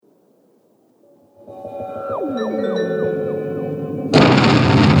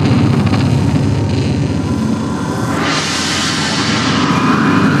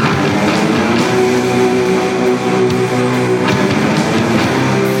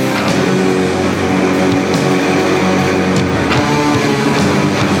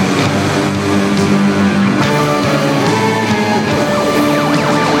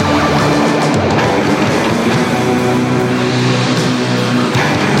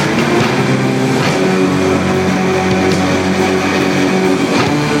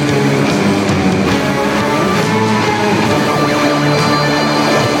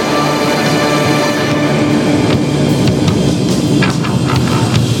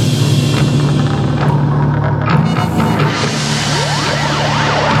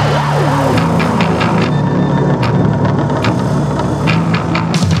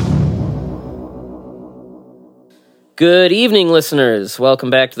Good evening, listeners. Welcome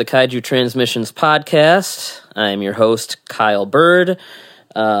back to the Kaiju Transmissions podcast. I'm your host, Kyle Byrd,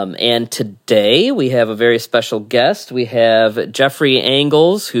 and today we have a very special guest. We have Jeffrey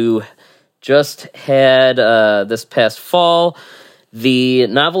Angles, who just had, this past fall, the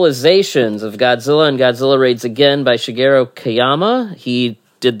novelizations of Godzilla and Godzilla Raids Again by Shigeru Kayama. He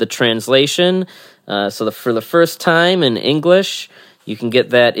did the translation, for the first time in English. You can get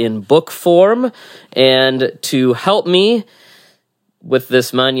that in book form, and to help me with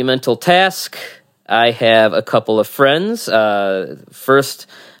this monumental task, I have a couple of friends. First,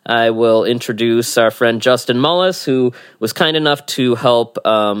 I will introduce our friend Justin Mullis, who was kind enough to help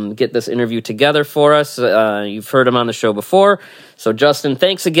get this interview together for us. You've heard him on the show before. So, Justin,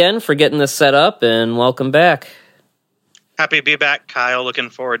 thanks again for getting this set up, and welcome back. Happy to be back, Kyle.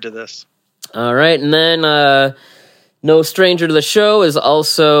 Looking forward to this. All right, and then no stranger to the show is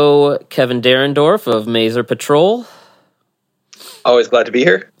also Kevin Derendorf of Mazer Patrol. Always glad to be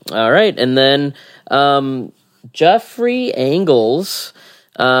here. All right, and then Jeffrey Angles.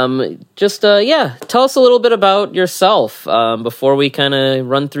 Tell us a little bit about yourself before we kind of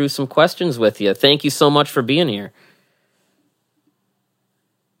run through some questions with you. Thank you so much for being here.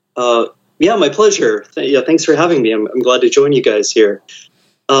 My pleasure. Thanks for having me. I'm glad to join you guys here.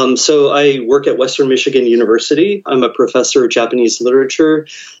 So I work at Western Michigan University. I'm a professor of Japanese literature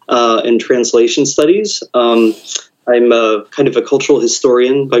and translation studies. I'm kind of a cultural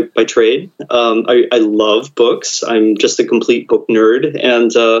historian by trade. I love books. I'm just a complete book nerd.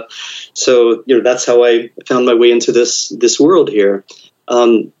 And that's how I found my way into this world here.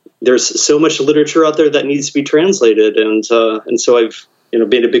 There's so much literature out there that needs to be translated. And so I've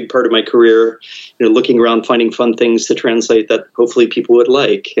been a big part of my career, looking around, finding fun things to translate that hopefully people would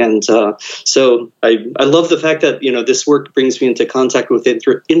like. And so I love the fact that, this work brings me into contact with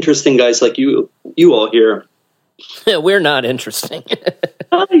interesting guys like you all here. We're not interesting.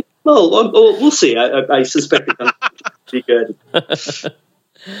 We'll see. I suspect it's going to be good.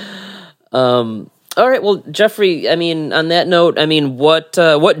 All right. Well, Jeffrey, on that note,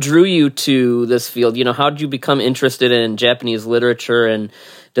 what drew you to this field? How did you become interested in Japanese literature and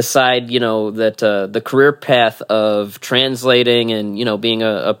decide, that the career path of translating and, being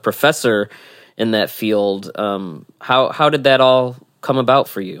a professor in that field, how did that all come about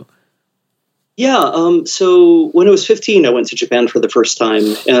for you? Yeah. So when I was 15, I went to Japan for the first time,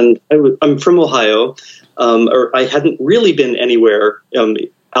 and I'm from Ohio, or I hadn't really been anywhere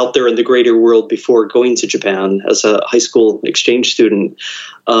out there in the greater world before going to Japan as a high school exchange student.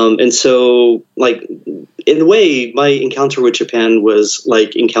 And so, in a way, my encounter with Japan was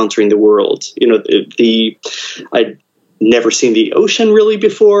like encountering the world. I'd never seen the ocean really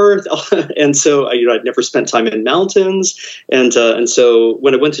before. And so, I'd never spent time in mountains. And so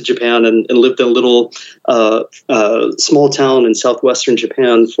when I went to Japan and lived in a little small town in southwestern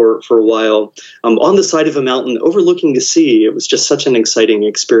Japan for a while, on the side of a mountain overlooking the sea, it was just such an exciting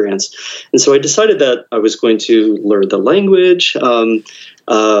experience. And so I decided that I was going to learn the language. I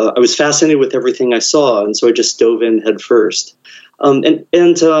was fascinated with everything I saw, and so I just dove in head first.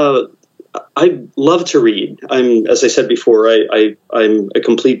 I love to read. As I said before, I'm a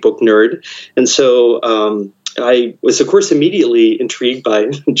complete book nerd. And so I was, of course, immediately intrigued by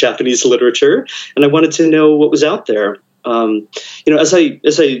Japanese literature, and I wanted to know what was out there. As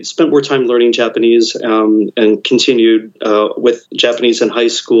I spent more time learning Japanese and continued with Japanese in high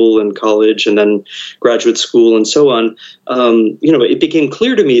school and college and then graduate school and so on, it became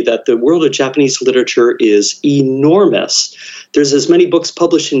clear to me that the world of Japanese literature is enormous. There's as many books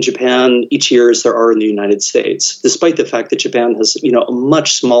published in Japan each year as there are in the United States, despite the fact that Japan has, a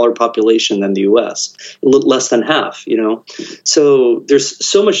much smaller population than the U.S., less than half, So there's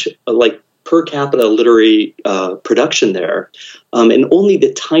so much per capita literary production there, and only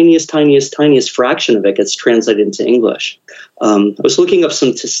the tiniest fraction of it gets translated into English. I was looking up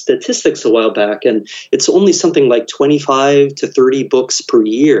some statistics a while back, and it's only something like 25 to 30 books per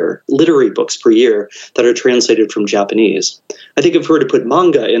year, literary books per year, that are translated from Japanese. I think if we were to put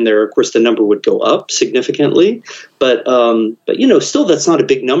manga in there, of course, the number would go up significantly. But still, that's not a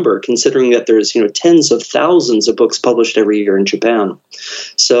big number, considering that there's tens of thousands of books published every year in Japan.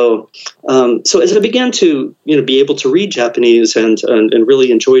 So as I began to be able to read Japanese and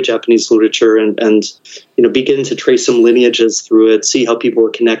really enjoy Japanese literature and begin to trace some lineages through it, see how people were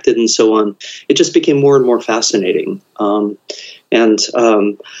connected and so on, it just became more and more fascinating. I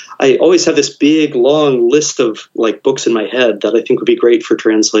always have this big, long list of books in my head that I think would be great for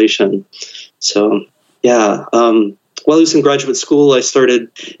translation. So, yeah. While I was in graduate school, I started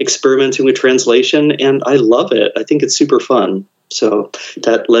experimenting with translation, and I love it. I think it's super fun. So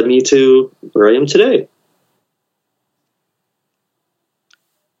that led me to where I am today.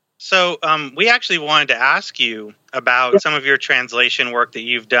 So we actually wanted to ask you about some of your translation work that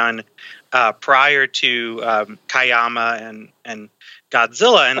you've done prior to Kayama and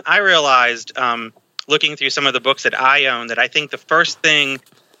Godzilla. And I realized, looking through some of the books that I own, that I think the first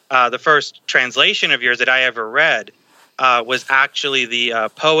translation of yours that I ever read was actually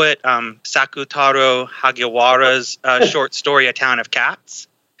the poet Sakutaro Hagiwara's short story, A Town of Cats.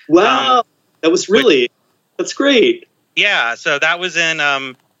 Wow, that's great. Yeah, so that was in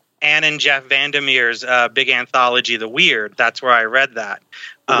Anne and Jeff Vandermeer's big anthology, The Weird. That's where I read that.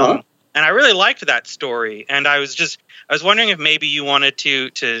 And I really liked that story. And I was wondering if maybe you wanted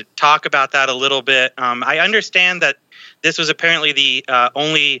to talk about that a little bit. I understand that this was apparently the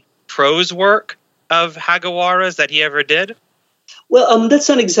only prose work of Hagiwara's that he ever did. Well, that's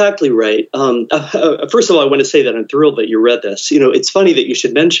not exactly right. First of all, I want to say that I'm thrilled that you read this. It's funny that you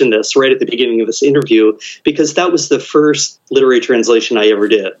should mention this right at the beginning of this interview, because that was the first literary translation I ever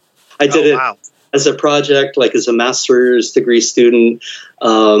did. I did it as a project, as a master's degree student,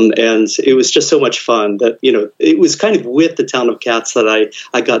 and it was just so much fun that, it was kind of with The Town of Cats that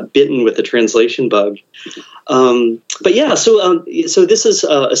I got bitten with the translation bug. But yeah, so this is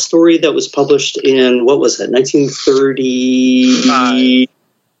a story that was published in, what was it,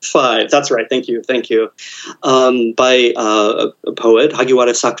 1935. That's right. Thank you. By a poet,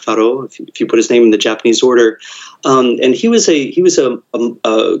 Hagiwara Sakutaro, if you put his name in the Japanese order. And he was a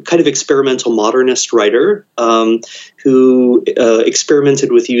kind of experimental modernist writer who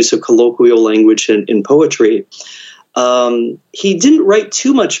experimented with the use of colloquial language in poetry. He didn't write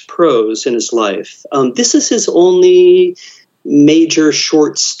too much prose in his life. This is his only major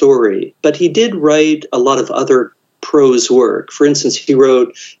short story, but he did write a lot of other prose work. For instance, he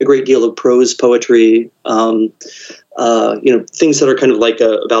wrote a great deal of prose poetry, things that are kind of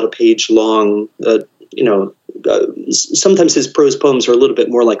about a page long. Sometimes his prose poems are a little bit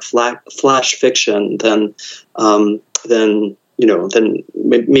more like flash fiction than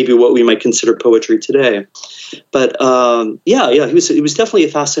maybe what we might consider poetry today. But he was definitely a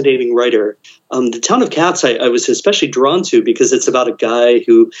fascinating writer. The Town of Cats I was especially drawn to because it's about a guy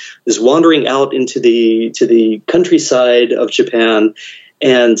who is wandering out into the countryside of Japan,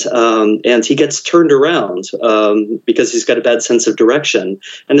 and he gets turned around because he's got a bad sense of direction.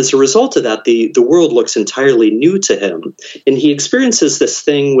 And as a result of that, the world looks entirely new to him. And he experiences this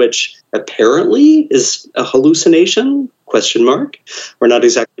thing which apparently is a hallucination, ? We're not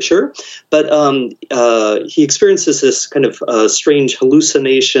exactly sure. But he experiences this kind of strange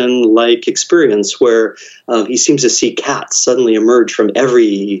hallucination-like experience where he seems to see cats suddenly emerge from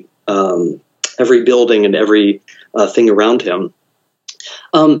every building and every thing around him.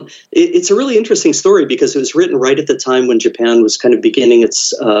 It's a really interesting story because it was written right at the time when Japan was kind of beginning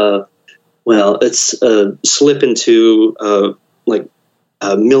its slip into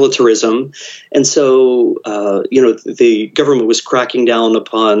militarism. And so, the government was cracking down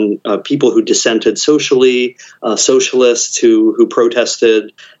upon people who dissented socially, socialists who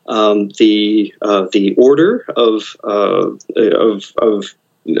protested the order of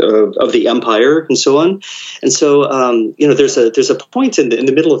the empire and so on. And so, there's a point in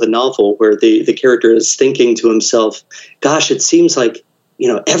the middle of the novel where the character is thinking to himself, gosh, it seems like,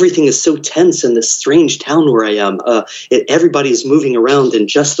 everything is so tense in this strange town where I am. Everybody's moving around in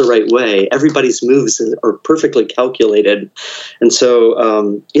just the right way. Everybody's moves are perfectly calculated. And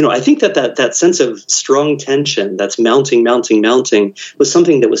so, I think that sense of strong tension that's mounting was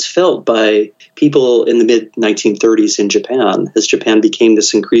something that was felt by people in the mid-1930s in Japan, as Japan became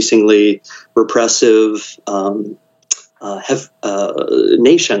this increasingly repressive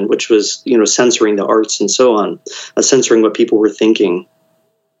nation, which was, censoring the arts and so on, censoring what people were thinking.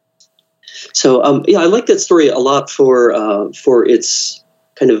 So yeah, I like that story a lot for its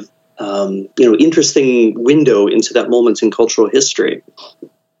kind of interesting window into that moment in cultural history.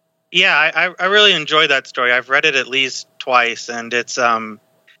 Yeah, I really enjoy that story. I've read it at least twice, and it's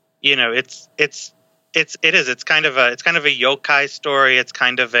it's kind of a yokai story. It's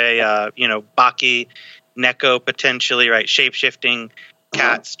kind of a Baki Neko potentially, right, shape-shifting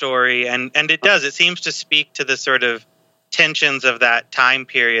cat story, and it seems to speak to the sort of tensions of that time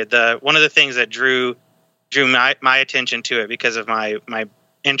period. One of the things that drew my attention to it, because of my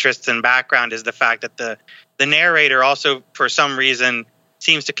interests and background, is the fact that the narrator also, for some reason,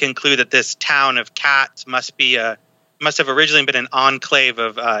 seems to conclude that this town of cats must have originally been an enclave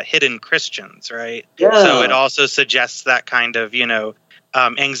of hidden Christians, right? Yeah. So it also suggests that kind of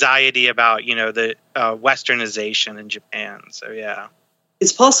anxiety about the westernization in Japan. So yeah.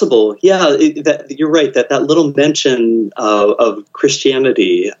 It's possible, yeah. That you're right. That little mention of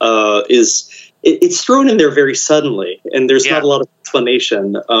Christianity it's thrown in there very suddenly, and there's not a lot of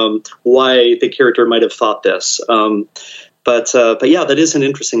explanation why the character might have thought this. But yeah, that is an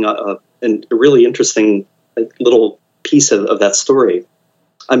interesting and a really interesting little piece of that story.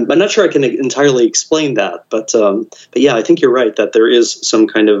 I'm not sure I can entirely explain that, but yeah, I think you're right that there is some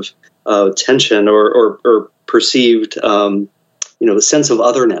kind of tension or perceived sense of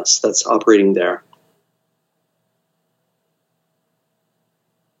otherness that's operating there.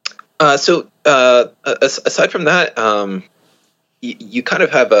 So aside from that, you kind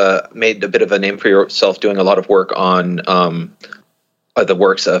of have made a bit of a name for yourself doing a lot of work on the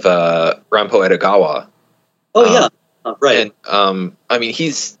works of Ranpo Edogawa. Oh, yeah. Right. And I mean,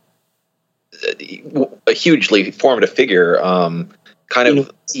 he's a hugely formative figure.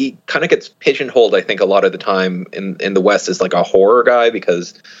 He kind of gets pigeonholed, I think, a lot of the time in the West as like a horror guy,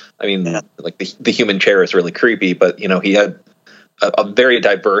 because I mean, like the human chair is really creepy, but he had a very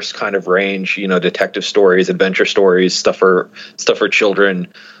diverse kind of range, detective stories, adventure stories, stuff for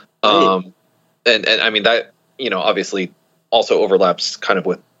children. Right. And I mean that, obviously also overlaps kind of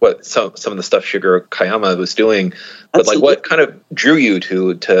with what some of the stuff Shigeru Kayama was doing. But like, what kind of drew you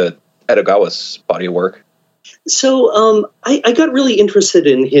to Edogawa's body of work? So I got really interested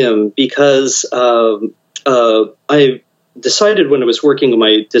in him because I decided when I was working on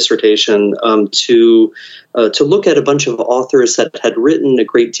my dissertation to look at a bunch of authors that had written a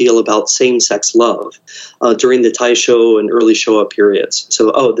great deal about same-sex love during the Taisho and early Showa periods. So,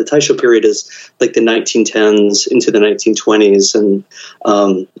 the Taisho period is like the 1910s into the 1920s, and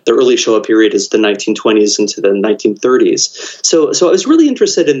the early Showa period is the 1920s into the 1930s. So I was really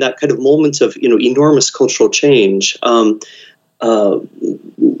interested in that kind of moment of enormous cultural change.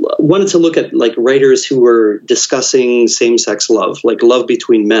 Wanted to look at like writers who were discussing same-sex love, like love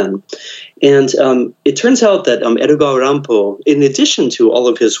between men. And it turns out that Edogawa Ranpo, in addition to all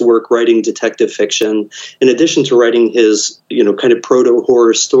of his work writing detective fiction, in addition to writing his kind of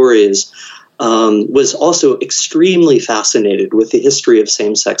proto-horror stories, was also extremely fascinated with the history of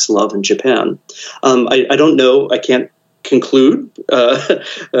same-sex love in Japan. I don't know, I can't conclude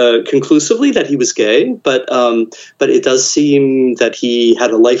conclusively that he was gay, but it does seem that he had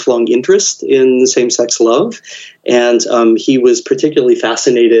a lifelong interest in same-sex love, and he was particularly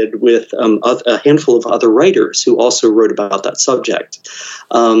fascinated with a handful of other writers who also wrote about that subject.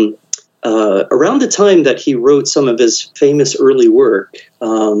 Around the time that he wrote some of his famous early work,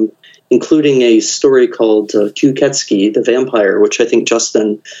 including a story called Kyuketsuki, the Vampire, which I think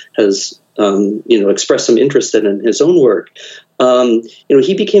Justin has expressed some interest in his own work.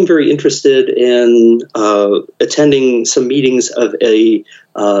 He became very interested in attending some meetings of a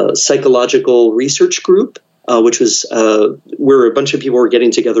psychological research group, which was where a bunch of people were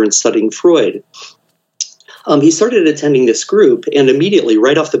getting together and studying Freud. He started attending this group, and immediately,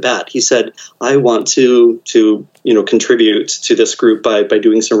 right off the bat, he said, "I want to contribute to this group by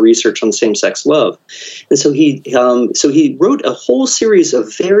doing some research on same-sex love." And so he wrote a whole series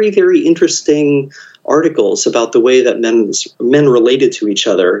of very, very interesting articles about the way that men related to each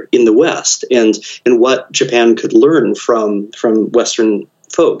other in the West, and what Japan could learn from Western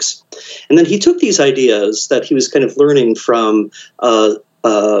folks. And then he took these ideas that he was kind of learning from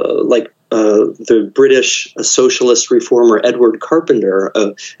the British socialist reformer Edward Carpenter,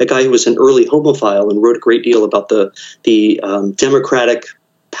 a guy who was an early homophile and wrote a great deal about the democratic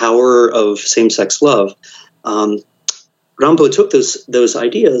power of same-sex love. Ranpo took those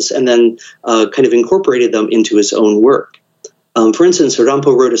ideas and then kind of incorporated them into his own work. For instance,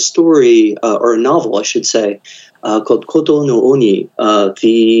 Ranpo wrote a story, or a novel, I should say, called Koto no Oni,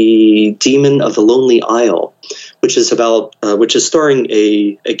 the Demon of the Lonely Isle, which is starring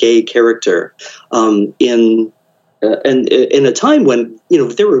a gay character in and in a time when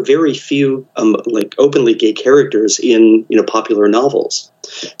there were very few like openly gay characters in popular novels,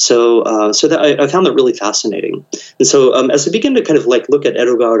 so that I found that really fascinating. And so as I began to kind of like look at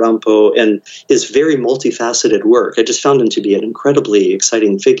Edogawa Ranpo and his very multifaceted work, I just found him to be an incredibly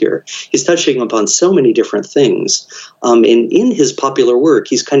exciting figure. He's touching upon so many different things, and in his popular work,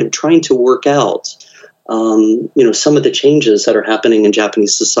 he's kind of trying to work out some of the changes that are happening in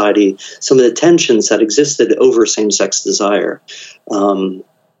Japanese society, some of the tensions that existed over same-sex desire.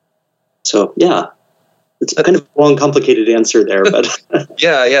 So, yeah, it's kind of a long, complicated answer there, but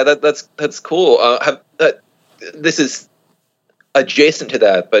yeah, that's cool. This is adjacent to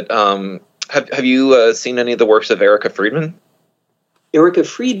that, but have you seen any of the works of Erica Friedman? Erica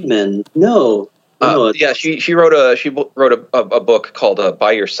Friedman, no. Yeah, she wrote a book called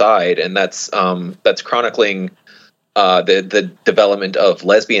 "By Your Side," and that's chronicling the development of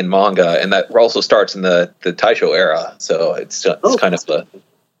lesbian manga, and that also starts in the Taisho era. So it's kind of a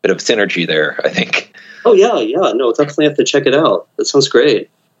bit of synergy there, I think. Oh yeah, no, definitely have to check it out. That sounds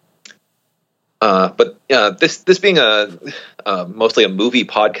great. But this being mostly a movie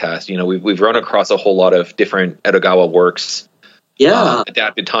podcast, we've run across a whole lot of different Edogawa works. Yeah,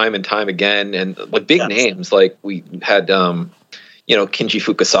 adapted time and time again, and like big names. Like we had, Kinji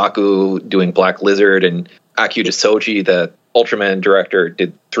Fukasaku doing Black Lizard, and Akio Soji, the Ultraman director,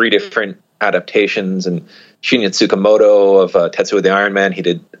 did 3 different adaptations. And Shinya Tsukamoto of Tetsuo the Iron Man, he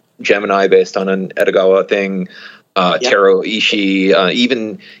did Gemini based on an Edogawa thing. Taro Ishii,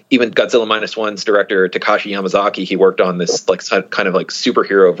 even Godzilla -1's director Takashi Yamazaki, he worked on this like kind of like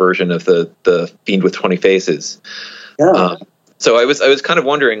superhero version of the Fiend with 20 Faces. Yeah. So I was kind of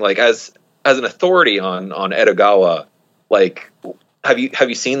wondering, like, as an authority on Edogawa, like, have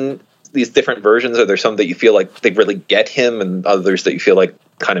you seen these different versions? Are there some that you feel like they really get him, and others that you feel like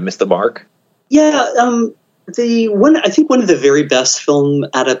kind of missed the mark? Yeah, I think one of the very best film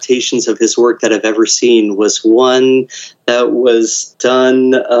adaptations of his work that I've ever seen was one that was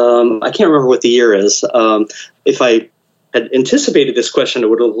done. I can't remember what the year is. If I had anticipated this question, I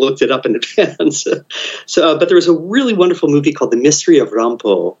would have looked it up in advance. But there was a really wonderful movie called The Mystery of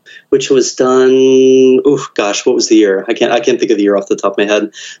Ranpo, which was done. What was the year? I can't think of the year off the top of my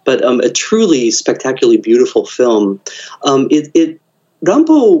head. But a truly spectacularly beautiful film.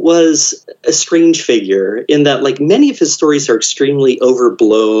 Ranpo was a strange figure in that, like, many of his stories are extremely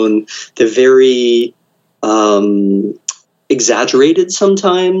overblown. They're very exaggerated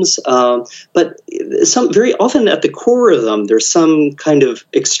sometimes, but very often at the core of them, there's some kind of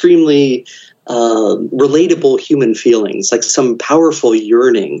extremely relatable human feelings, like some powerful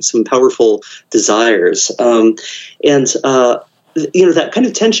yearning, some powerful desires, and that kind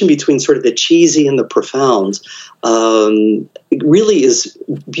of tension between sort of the cheesy and the profound really is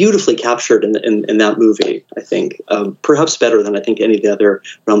beautifully captured in that movie, I think, perhaps better than I think any of the other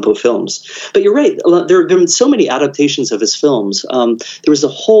Ranpo films. But you're right, there have been so many adaptations of his films. There was a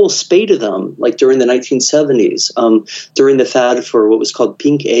whole spate of them, like during the 1970s, during the fad for what was called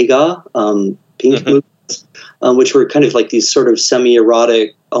pink eiga, pink movies, which were kind of like these sort of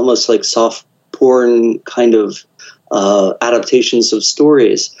semi-erotic, almost like soft porn kind of adaptations of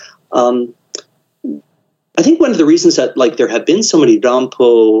stories. I think one of the reasons that like there have been so many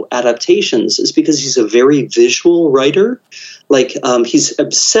Ranpo adaptations is because he's a very visual writer. Like he's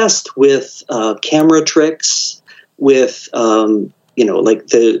obsessed with camera tricks, with like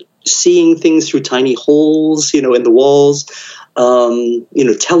the seeing things through tiny holes, in the walls,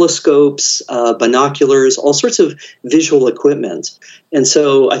 telescopes, binoculars, all sorts of visual equipment. And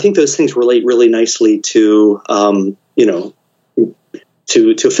so I think those things relate really nicely to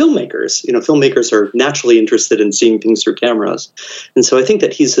filmmakers. Filmmakers are naturally interested in seeing things through cameras. And so I think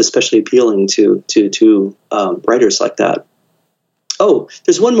that he's especially appealing to writers like that. Oh,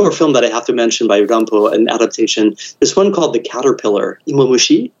 there's one more film that I have to mention by Ranpo, an adaptation. There's one called The Caterpillar,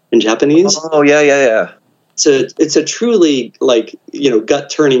 Imomushi in Japanese. Oh, yeah. It's a truly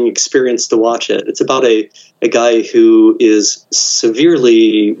gut-turning experience to watch it. It's about a guy who is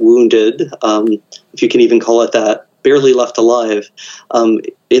severely wounded, if you can even call it that, barely left alive,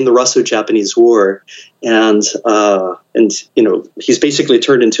 in the Russo-Japanese War, and he's basically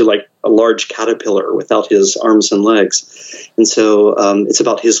turned into like a large caterpillar without his arms and legs, and so it's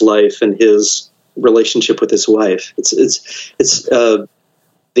about his life and his relationship with his wife. It's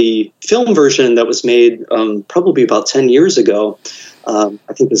the film version that was made probably about 10 years ago, I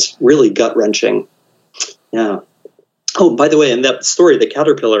think is really gut-wrenching. Yeah. Oh, by the way, in that story, the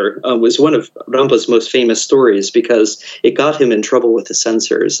caterpillar was one of Ranpo's most famous stories because it got him in trouble with the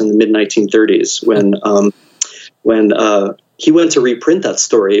censors in the mid-1930s when he went to reprint that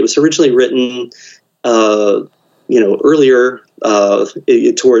story. It was originally written earlier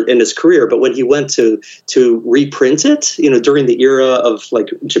toward in his career, but when he went to reprint it, during the era of like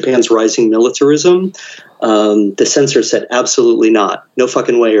Japan's rising militarism, the censor said absolutely not, no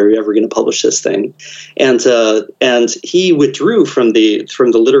fucking way are you ever going to publish this thing, and he withdrew from the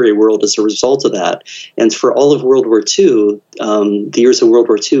literary world as a result of that. And for all of World War II, the years of World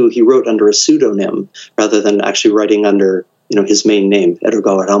War II, he wrote under a pseudonym rather than actually writing under his main name,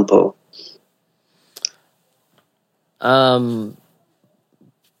 Edogawa Ranpo.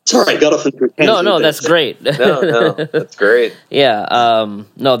 Sorry, I got off into a tangent. No, that's great. No, that's great. Yeah.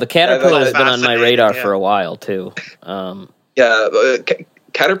 No, the Caterpillar has been on my radar for a while too.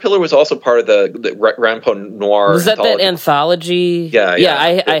 Caterpillar was also part of the Ranpo Noir. Was that anthology?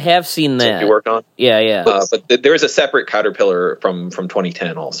 Yeah. I have seen that. You worked on? Yeah. But there is a separate Caterpillar from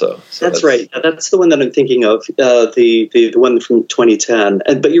 2010 also. So that's right. That's the one that I'm thinking of. The one from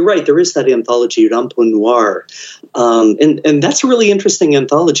 2010. But you're right. There is that anthology Ranpo Noir, and that's a really interesting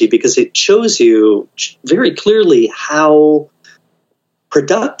anthology because it shows you very clearly how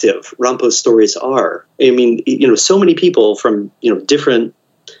productive Ranpo's stories are. I mean, so many people from different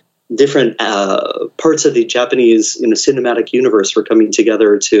parts of the Japanese cinematic universe were coming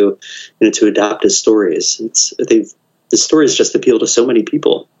together to adapt his stories. The stories just appeal to so many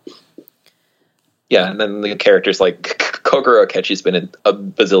people. Yeah, and then the characters like Kogoro Akechi's been in a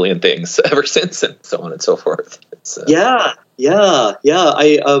bazillion things ever since, and so on and so forth. Yeah.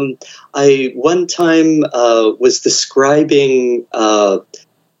 I one time was describing Akechi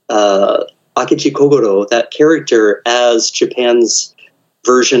Kogoro, that character, as Japan's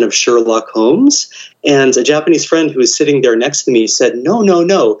version of Sherlock Holmes, and a Japanese friend who was sitting there next to me said,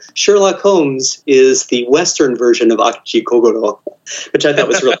 no, Sherlock Holmes is the Western version of Akechi Kogoro, which I thought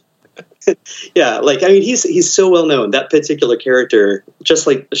was really yeah, he's so well known, that particular character, just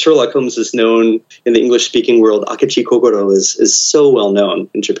like Sherlock Holmes is known in the English speaking world. Akechi Kogoro is so well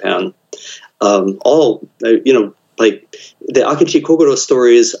known in Japan. The Akechi Kogoro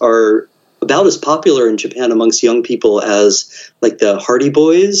stories are about as popular in Japan amongst young people as like the Hardy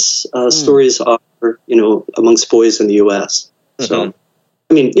Boys stories are, amongst boys in the U.S. Mm-hmm. So,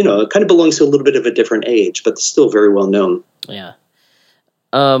 it kind of belongs to a little bit of a different age, but still very well known. Yeah.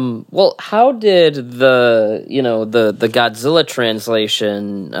 Well, how did the Godzilla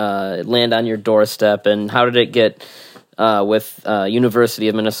translation land on your doorstep, and how did it get with University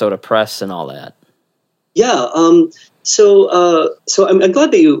of Minnesota Press and all that? Yeah. So I'm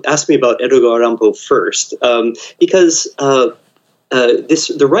glad that you asked me about Edogawa Ranpo first, because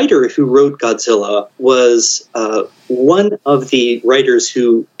the writer who wrote Godzilla was one of the writers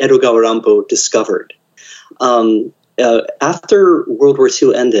who Edogawa Ranpo discovered. After World War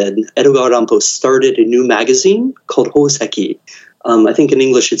II ended, Edogawa Ranpo started a new magazine called Hoseki. I think in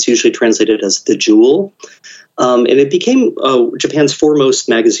English it's usually translated as The Jewel. And it became Japan's foremost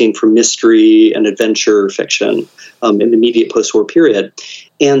magazine for mystery and adventure fiction in the immediate post-war period.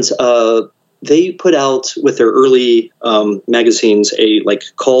 And they put out, with their early magazines, a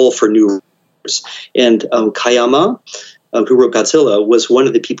call for new writers. And Kayama, who wrote Godzilla, was one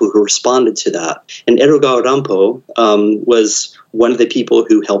of the people who responded to that. And Edogawa Ranpo was one of the people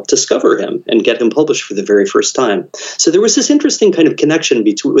who helped discover him and get him published for the very first time. So there was this interesting kind of connection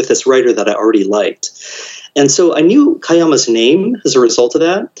with this writer that I already liked. And so I knew Kayama's name as a result of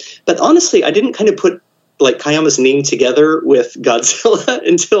that. But honestly, I didn't kind of put Kayama's name together with Godzilla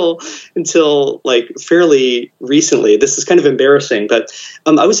until fairly recently. This is kind of embarrassing, but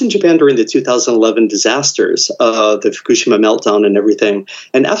I was in Japan during the 2011 disasters, the Fukushima meltdown and everything.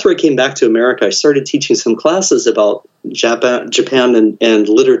 And after I came back to America, I started teaching some classes about Japan and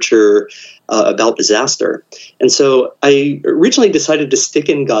literature about disaster. And so I originally decided to stick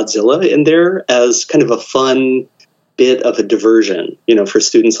in Godzilla in there as kind of a fun bit of a diversion, for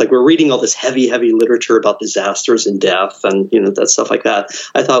students. We're reading all this heavy literature about disasters and death and, that stuff like that.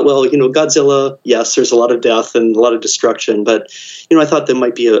 I thought, well, Godzilla, yes, there's a lot of death and a lot of destruction, but, I thought there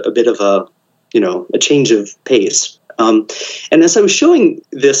might be a bit of a change of pace. And as I was showing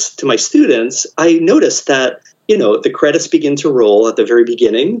this to my students, I noticed that, the credits begin to roll at the very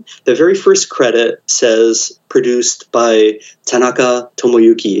beginning. The very first credit says produced by Tanaka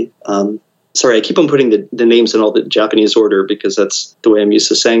Tomoyuki. Sorry, I keep on putting the names in all the Japanese order because that's the way I'm used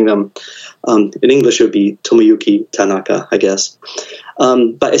to saying them. In English, it would be Tomoyuki Tanaka, I guess.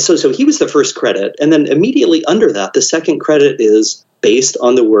 But so he was the first credit. And then immediately under that, the second credit is based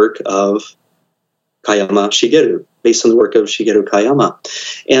on the work of Kayama Shigeru, based on the work of Shigeru Kayama.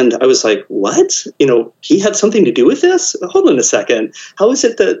 And I was like, what? He had something to do with this? Hold on a second. How is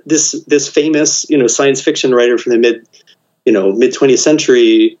it that this famous, science fiction writer from the mid 20th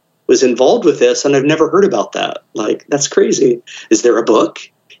century was involved with this, and I've never heard about that. Like, that's crazy. Is there a book?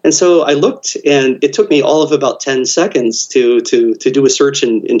 And so I looked, and it took me all of about 10 seconds to do a search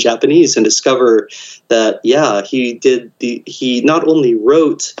in Japanese and discover that, yeah, he not only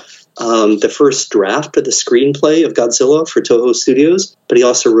wrote the first draft of the screenplay of Godzilla for Toho Studios, but he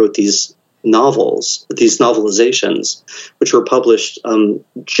also wrote these novels, these novelizations, which were published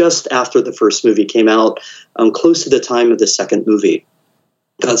just after the first movie came out, close to the time of the second movie,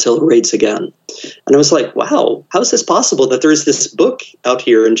 Godzilla Raids Again. And I was like, wow, how is this possible that there's this book out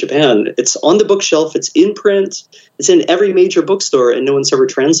here in Japan? It's on the bookshelf, it's in print, it's in every major bookstore, and no one's ever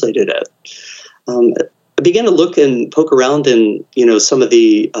translated it. I began to look and poke around in, some of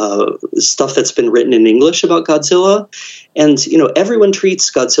the stuff that's been written in English about Godzilla. And, everyone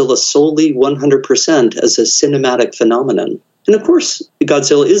treats Godzilla solely 100% as a cinematic phenomenon. And of course,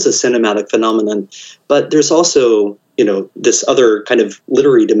 Godzilla is a cinematic phenomenon, but there's also, this other kind of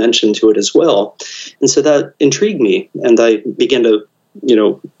literary dimension to it as well. And so that intrigued me, and I began to,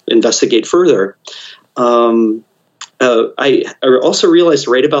 investigate further. I also realized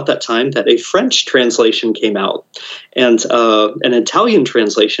right about that time that a French translation came out, and an Italian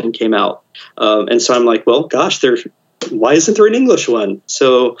translation came out. And so I'm like, well, gosh, why isn't there an English one?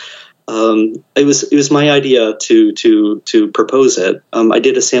 So it was my idea to propose it. I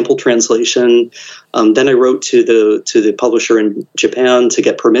did a sample translation. Then I wrote to the publisher in Japan to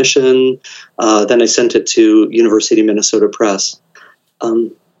get permission. Then I sent it to University of Minnesota Press.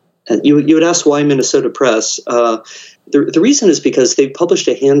 And you would ask why Minnesota Press. The reason is because they published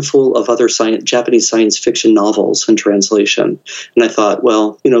a handful of other Japanese science fiction novels in translation, and I thought,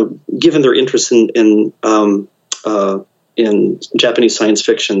 well, given their interest in Japanese science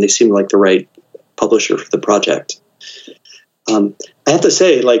fiction, they seemed like the right publisher for the project. I have to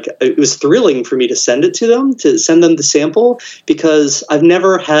say, it was thrilling for me to send them the sample, because I've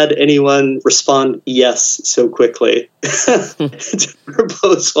never had anyone respond yes so quickly to a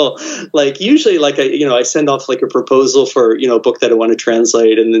proposal. Usually, I send off a proposal for, a book that I want to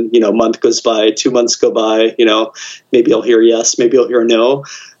translate, and then, a month goes by, 2 months go by, maybe I'll hear yes, maybe I'll hear no.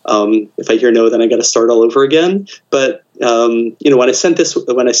 If I hear no, then I got to start all over again. But when I sent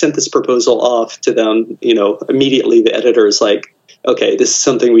this proposal off to them, immediately the editor is like, okay, this is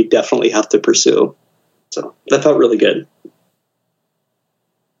something we definitely have to pursue. So that felt really good.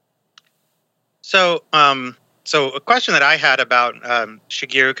 So, so a question that I had about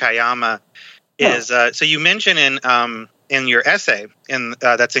Shigeru Kayama is, so you mentioned in your essay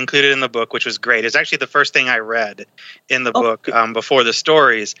that's included in the book, which was great. It's actually the first thing I read in the book before the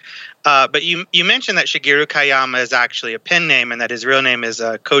stories. But you mentioned that Shigeru Kayama is actually a pen name, and that his real name is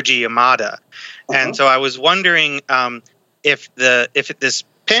Koji Yamada. And so I was wondering if this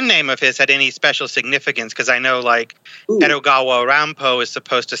pen name of his had any special significance, because I know Edogawa Ranpo is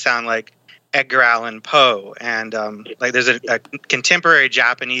supposed to sound like Edgar Allan Poe, and there's a contemporary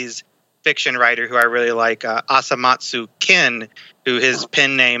Japanese fiction writer who I really like, Asamatsu Kin, who his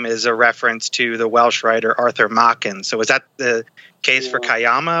pen name is a reference to the Welsh writer Arthur Machen. So is that the case for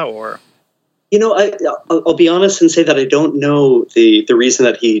Kayama, or? I'll be honest and say that I don't know the reason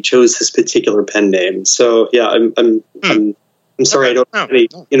that he chose this particular pen name. So yeah, I'm sorry, I don't have any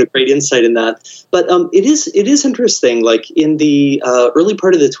great insight in that. But it is interesting. In the early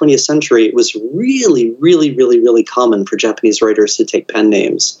part of the 20th century, it was really, really, really, really common for Japanese writers to take pen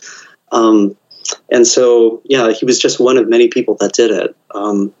names. And so, yeah, he was just one of many people that did it.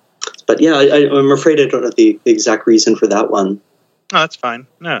 But yeah, I'm afraid I don't know the exact reason for that one. Oh, that's fine.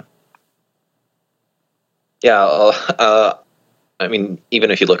 No. Yeah, I mean, even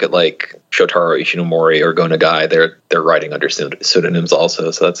if you look at Shotaro Ishinomori or Go Nagai, they're writing under pseudonyms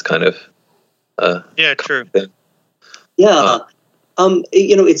also. So that's kind of yeah, true. Thing. Yeah,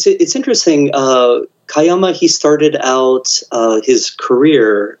 it's interesting. Kayama, he started out his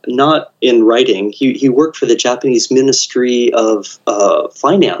career not in writing. He worked for the Japanese Ministry of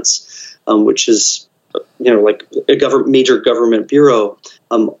Finance, which is a major government bureau.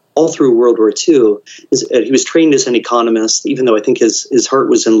 All through World War II, he was trained as an economist, even though I think his heart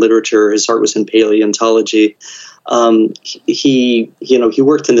was in literature, his heart was in paleontology. He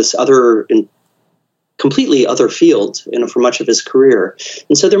worked in this completely other field, for much of his career.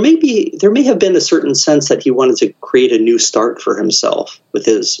 And so there may have been a certain sense that he wanted to create a new start for himself with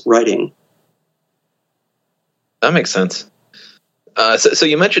his writing. That makes sense. So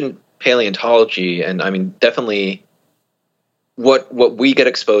you mentioned paleontology, and I mean, definitely what we get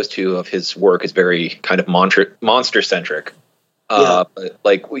exposed to of his work is very kind of monster centric. Yeah.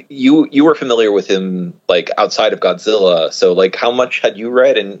 You were familiar with him outside of Godzilla. So how much had you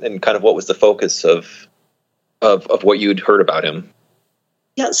read, and kind of what was the focus of what you'd heard about him?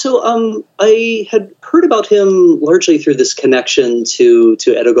 Yeah, so I had heard about him largely through this connection to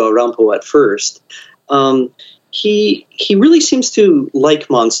Edogawa Ranpo at first. He really seems to like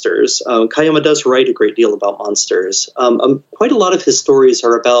monsters. Kayama does write a great deal about monsters. Quite a lot of his stories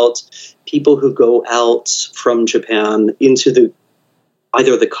are about people who go out from Japan into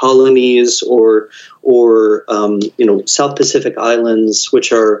either the colonies or South Pacific islands,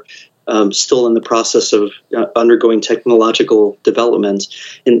 which are still in the process of undergoing technological development,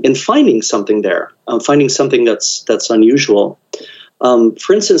 and finding something there, finding something that's unusual.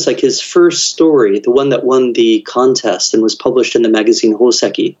 For instance, like his first story, the one that won the contest and was published in the magazine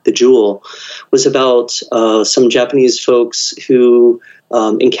Hoseki, The Jewel, was about some Japanese folks who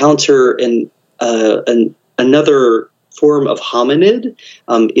encounter another form of hominid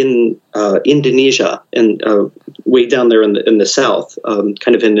in Indonesia, and way down there in the south,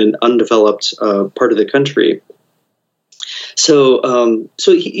 kind of in an undeveloped part of the country. So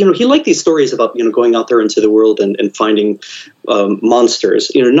he liked these stories about going out there into the world and finding monsters,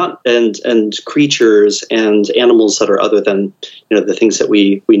 and creatures and animals that are other than the things that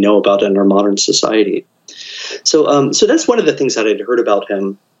we know about in our modern society. So that's one of the things that I'd heard about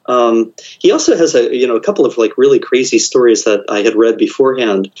him. He also has a couple of like really crazy stories that I had read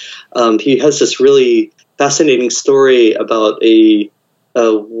beforehand. He has this really fascinating story about a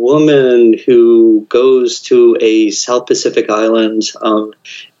woman who goes to a South Pacific island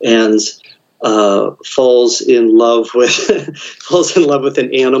and falls in love with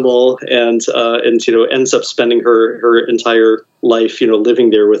an animal and ends up spending her entire life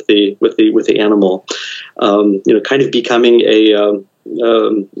living there with the animal, kind of becoming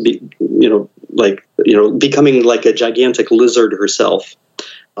becoming like a gigantic lizard herself.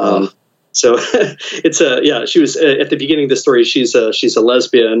 So she was at the beginning of the story. She's a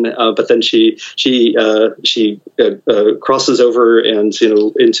lesbian, but then she crosses over and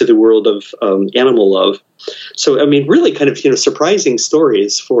into the world of animal love. So I mean, really kind of surprising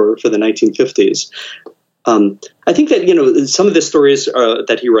stories for the 1950s. I think that some of the stories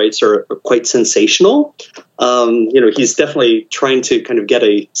that he writes are quite sensational. He's definitely trying to kind of get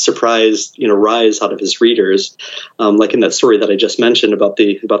a surprise rise out of his readers, like in that story that I just mentioned about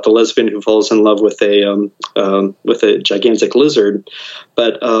the lesbian who falls in love with a gigantic lizard.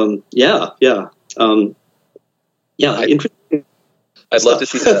 But interesting. I'd love to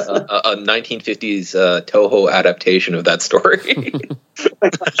see a 1950s Toho adaptation of that story.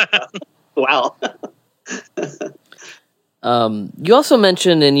 Wow. You also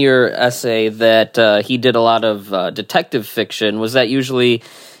mentioned in your essay that he did a lot of detective fiction. Was that usually,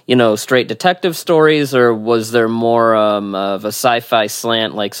 straight detective stories, or was there more of a sci-fi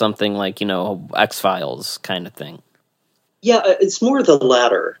slant, like something like, X-Files kind of thing? Yeah, it's more the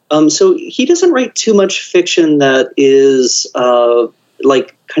latter. So he doesn't write too much fiction that is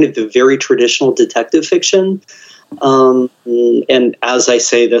like kind of the very traditional detective fiction. And as I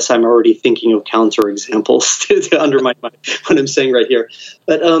say this, I'm already thinking of counterexamples to undermine what I'm saying right here.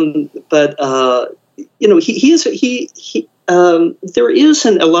 But there is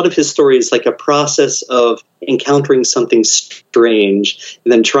in a lot of his stories like a process of encountering something strange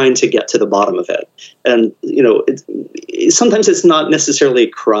and then trying to get to the bottom of it. And sometimes it's not necessarily a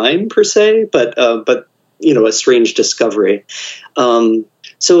crime per se, but a strange discovery.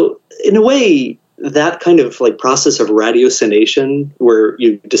 So in a way, that kind of like process of ratiocination, where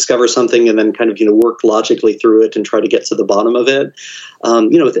you discover something and then kind of work logically through it and try to get to the bottom of it,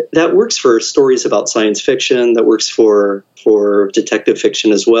 that works for stories about science fiction. That works for detective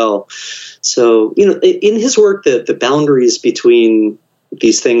fiction as well. So in his work, the boundaries between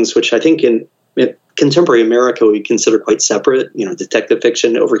these things, which I think in contemporary America we consider quite separate, detective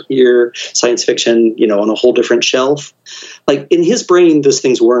fiction over here, science fiction, on a whole different shelf. Like in his brain, those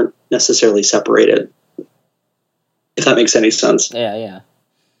things weren't necessarily separated, if that makes any sense. Yeah.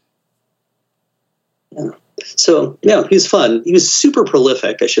 So yeah, he was fun. He was super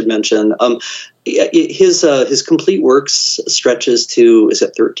prolific, I should mention. His complete works stretches to, is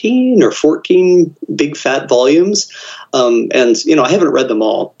it 13 or 14 big fat volumes? And I haven't read them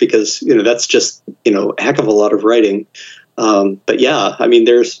all because that's just a heck of a lot of writing. But yeah, I mean,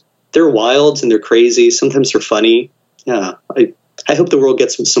 they're wild and they're crazy. Sometimes they're funny. Yeah, I hope the world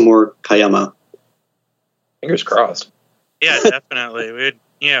gets some more Kayama. Fingers crossed. Yeah, definitely. We'd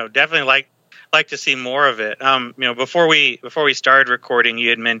definitely like to see more of it. Before we started recording, you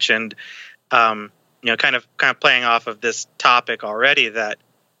had mentioned, kind of playing off of this topic already, that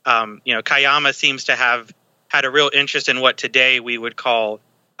Kayama seems to have had a real interest in what today we would call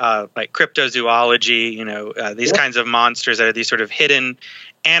like cryptozoology. These kinds of monsters that are these sort of hidden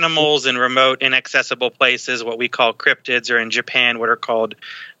animals in remote, inaccessible places, what we call cryptids, or in Japan, what are called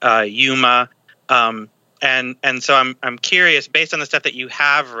yuma. And so I'm curious, based on the stuff that you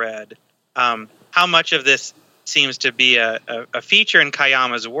have read, how much of this seems to be a feature in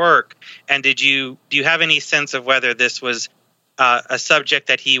Kayama's work, and do you have any sense of whether this was a subject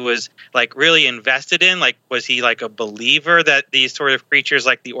that he was like really invested in? Like, was he like a believer that these sort of creatures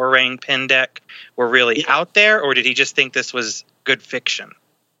like the orang pendek were really out there, or did he just think this was good fiction?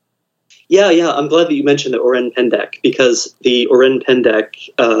 Yeah. I'm glad that you mentioned the orang pendek, because the orang pendek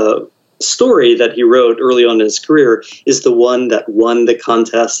story that he wrote early on in his career is the one that won the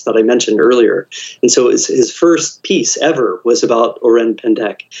contest that I mentioned earlier. And so his first piece ever was about orang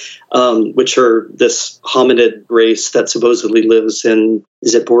pendek, which are this hominid race that supposedly lives in,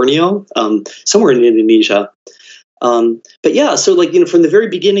 is it Borneo? Somewhere in Indonesia. But yeah, so like, from the very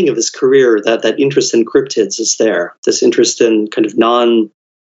beginning of his career, that interest in cryptids is there. This interest in kind of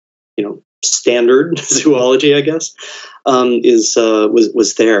standard zoology, I guess,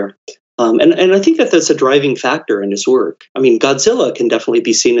 was there. And I think that's a driving factor in his work. I mean, Godzilla can definitely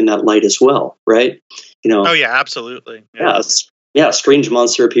be seen in that light as well, right? Oh yeah, absolutely. Yeah, a strange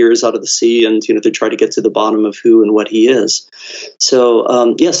monster appears out of the sea, and they try to get to the bottom of who and what he is.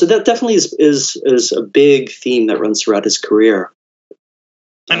 So so that definitely is a big theme that runs throughout his career.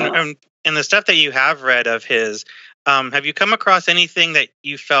 And the stuff that you have read of his, have you come across anything that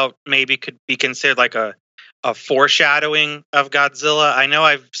you felt maybe could be considered like a foreshadowing of Godzilla? I know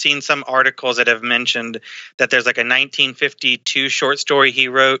I've seen some articles that have mentioned that there's like a 1952 short story he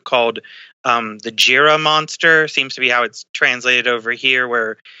wrote called The Jira Monster, seems to be how it's translated over here,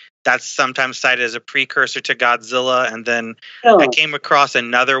 where that's sometimes cited as a precursor to Godzilla. And then I came across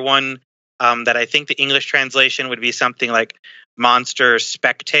another one that I think the English translation would be something like Monster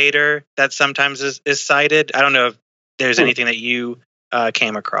Spectator, that sometimes is cited. I don't know if there's anything that you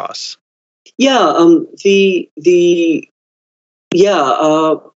came across. Yeah, he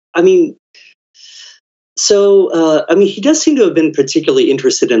does seem to have been particularly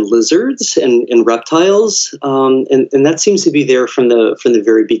interested in lizards and reptiles, and that seems to be there from the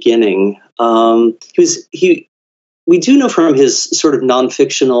very beginning. We do know from his sort of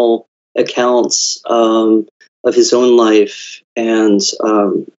non-fictional accounts of his own life and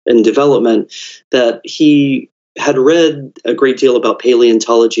development that he had read a great deal about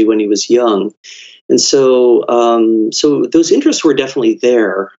paleontology when he was young. And so those interests were definitely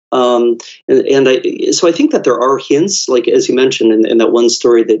there. So I think that there are hints, like as you mentioned in that one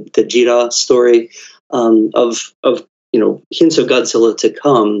story, the Jira story, of hints of Godzilla to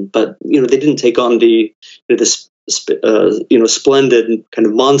come, but they didn't take on this splendid kind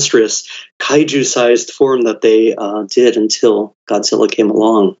of monstrous kaiju-sized form that they did until Godzilla came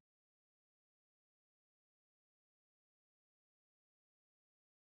along.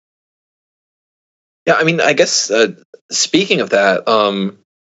 Yeah, I mean, I guess speaking of that,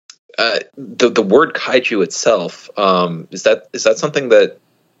 the word kaiju itself, is that something that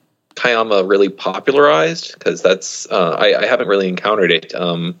Kayama really popularized? Because that's I haven't really encountered it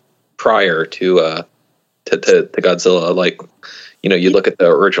prior to Godzilla. Like, you look at the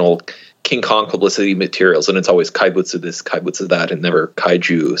original King Kong publicity materials, and it's always kaibutsu this, kaibutsu that, and never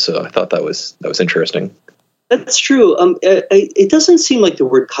kaiju. So I thought that was interesting. That's true. It doesn't seem like the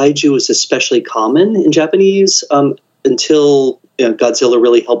word kaiju is especially common in Japanese until Godzilla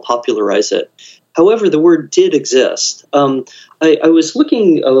really helped popularize it. However, the word did exist. I was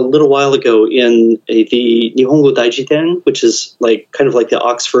looking a little while ago in the Nihongo Daijiten, which is kind of like the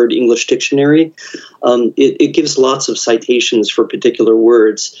Oxford English Dictionary. It gives lots of citations for particular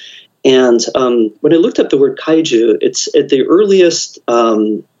words. And when I looked up the word kaiju, it's at the earliest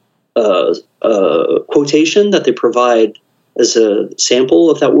quotation that they provide as a sample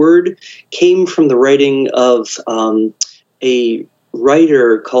of that word came from the writing of a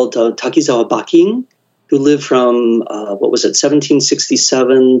writer called Takizawa Bakin, who lived from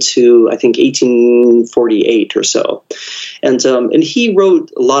 1767 to I think 1848 or so, and he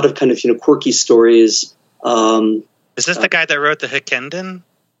wrote a lot of kind of quirky stories. Is this the guy that wrote the Hikkenden?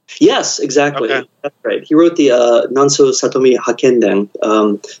 Yes, exactly. Okay. That's right. He wrote the Nanso Satomi Hakkenden,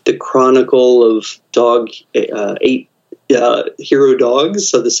 the chronicle of eight hero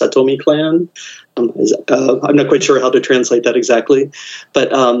dogs of the Satomi clan. I'm not quite sure how to translate that exactly,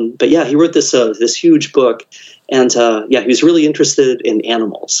 but yeah, he wrote this huge book, and he was really interested in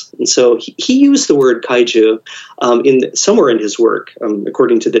animals, and so he used the word kaiju somewhere in his work,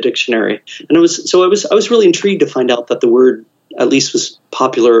 according to the dictionary, and I was really intrigued to find out that the word at least was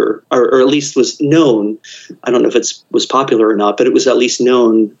popular, or at least was known. I don't know if it was popular or not, but it was at least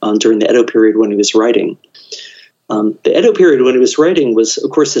known during the Edo period when he was writing. The Edo period, when he was writing, was,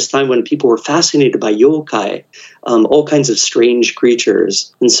 of course, this time when people were fascinated by yokai, all kinds of strange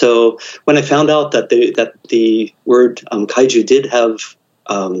creatures. And so when I found out that the word kaiju did have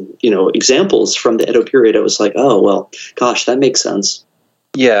examples from the Edo period, I was like, oh, well, gosh, that makes sense.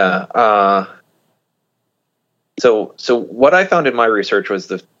 Yeah. So what I found in my research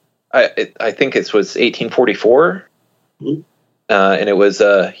was I think it was 1844, mm-hmm. And it was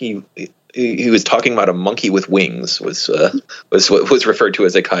he was talking about a monkey with wings was what was referred to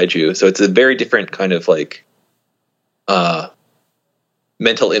as a kaiju. So it's a very different kind of like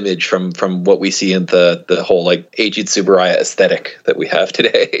mental image from what we see in the whole like Eiji Tsuburaya aesthetic that we have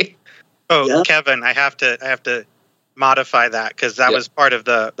today. Oh, yeah. Kevin, I have to modify that because that was part of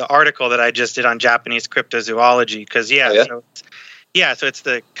the article that I just did on Japanese cryptozoology. Because so it's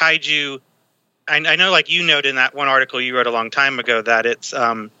the kaiju. I know, like you noted in that one article you wrote a long time ago, that it's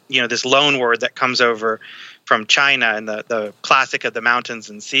this loan word that comes over from China and the classic of the mountains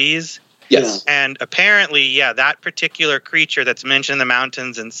and seas. Yes. And apparently, that particular creature that's mentioned in the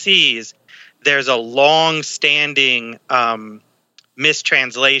mountains and seas, there's a long-standing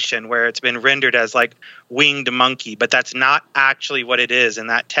mistranslation where it's been rendered as like winged monkey, but that's not actually what it is in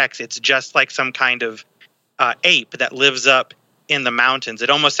that text. It's just like some kind of ape that lives up in the mountains. It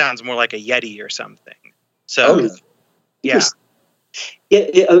almost sounds more like a yeti or something. So, yeah,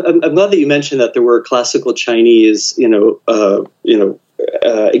 I'm glad that you mentioned that there were classical Chinese,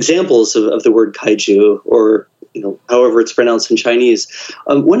 examples of the word kaiju, or however it's pronounced in Chinese.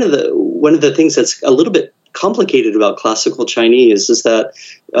 One of the things that's a little bit complicated about classical Chinese is that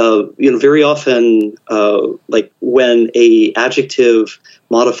very often, like when a adjective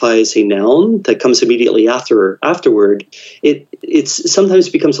modifies a noun that comes immediately afterward, it sometimes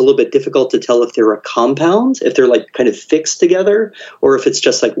becomes a little bit difficult to tell if they're a compound, if they're like kind of fixed together, or if it's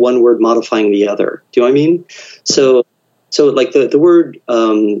just like one word modifying the other. Do you know what I mean? So like the word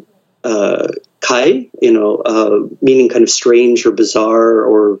kai, meaning kind of strange or bizarre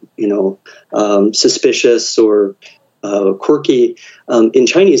or suspicious or quirky. In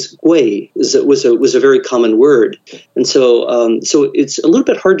Chinese, gui was a very common word, and so it's a little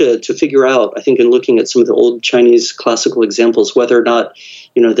bit hard to figure out, I think, in looking at some of the old Chinese classical examples, whether or not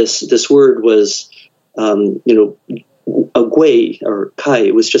this word was a gui or kai.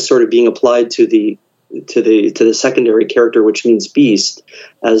 It was just sort of being applied to the secondary character, which means beast,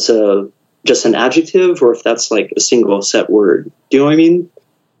 as just an adjective, or if that's like a single set word. Do you know what I mean?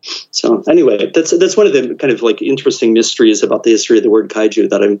 So anyway, that's one of the kind of like interesting mysteries about the history of the word kaiju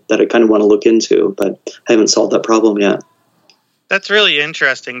that I kind of want to look into, but I haven't solved that problem yet. That's really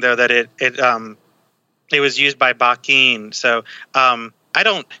interesting, though, that it was used by Bakin. So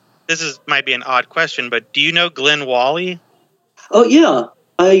might be an odd question, but do you know Glenn Wally? Oh yeah,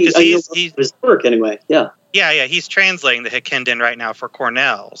 I know his work anyway. Yeah. Yeah. He's translating the Hikkenden right now for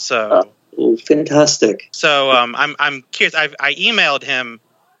Cornell. So fantastic. So I'm curious. I emailed him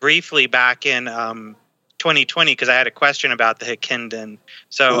briefly back in 2020 because I had a question about the Hikkenden.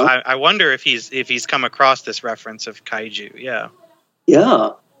 So I wonder if he's come across this reference of kaiju. Yeah. Yeah.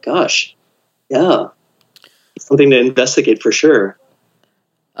 Gosh. Yeah. Something to investigate for sure.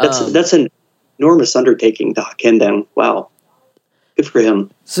 That's an enormous undertaking, the Hikkenden. Wow. Good for him.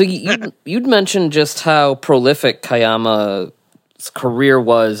 So you'd mentioned just how prolific Kayama's career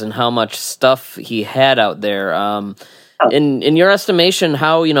was and how much stuff he had out there. In your estimation,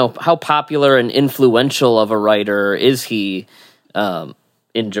 how popular and influential of a writer is he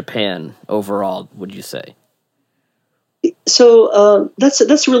in Japan overall, would you say? So that's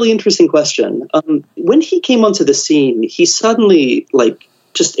a really interesting question. When he came onto the scene, he suddenly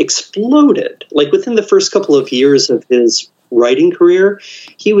just exploded. Like within the first couple of years of his writing career,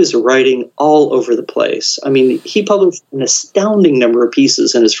 he was writing all over the place. I mean, he published an astounding number of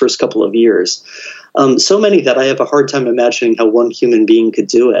pieces in his first couple of years. So many that I have a hard time imagining how one human being could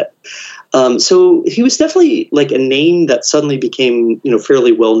do it. So he was definitely like a name that suddenly became,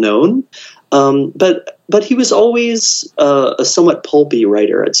 fairly well known. But he was always a somewhat pulpy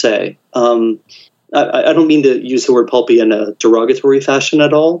writer, I'd say. I don't mean to use the word pulpy in a derogatory fashion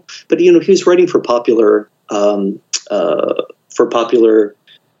at all, but he was writing for popular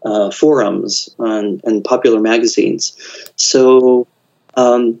forums and popular magazines. So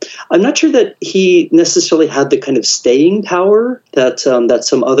I'm not sure that he necessarily had the kind of staying power that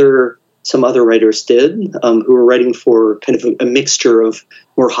some other writers did, who were writing for kind of a mixture of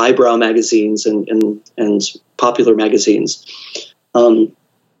more highbrow magazines and popular magazines.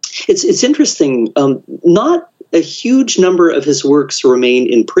 It's interesting. Not a huge number of his works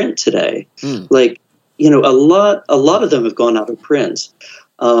remain in print today. A lot of them have gone out of print.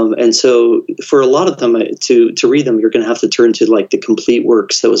 And so for a lot of them to read them, you're going to have to turn to like the complete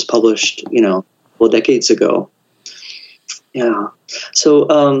works that was published, decades ago. Yeah.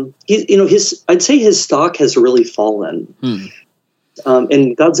 So, I'd say his stock has really fallen.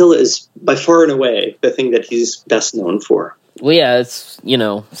 And Godzilla is by far and away the thing that he's best known for. Well, yeah, it's,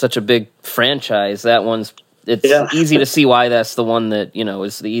 such a big franchise. It's easy to see why that's the one that,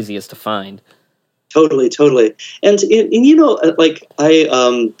 is the easiest to find. Totally. And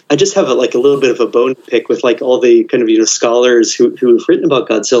I just have a little bit of a bone to pick with like all the kind of, scholars who've written about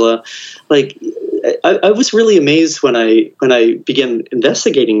Godzilla. Like, I was really amazed when I began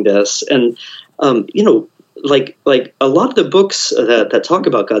investigating this, and, like a lot of the books that talk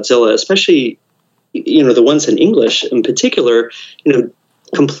about Godzilla, especially, the ones in English in particular,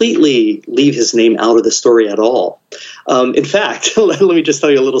 completely leave his name out of the story at all. In fact, let me just tell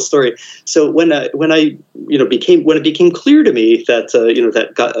you a little story. So when it became clear to me that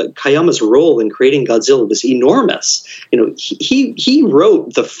Kayama's role in creating Godzilla was enormous, he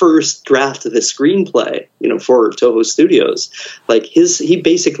wrote the first draft of the screenplay, for Toho Studios. Like he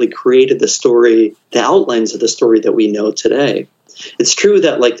basically created the story, the outlines of the story that we know today. It's true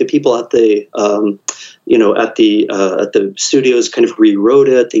that like the people at the at the studios kind of rewrote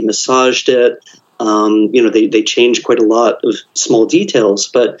it, they massaged it, they changed quite a lot of small details,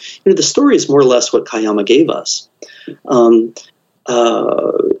 but the story is more or less what Kayama gave us. A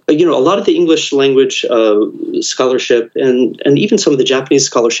lot of the English language scholarship and even some of the Japanese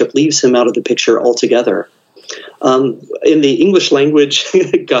scholarship leaves him out of the picture altogether. In the English language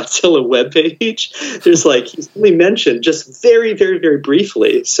Godzilla webpage, there's he's only mentioned just very, very, very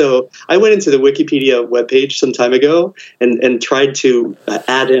briefly. So I went into the Wikipedia webpage some time ago and tried to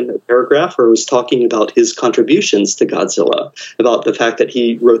add in a paragraph where it was talking about his contributions to Godzilla, about the fact that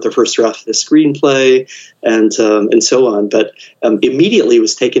he wrote the first draft of the screenplay and so on. But immediately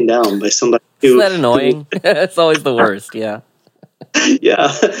was taken down by somebody who... Isn't that annoying? It's always the worst, yeah. Yeah,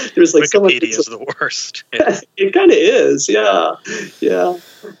 there's Wikipedia is the worst. Yeah. It kind of is, yeah.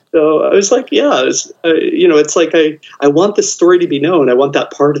 So I was like, it's like I want this story to be known. I want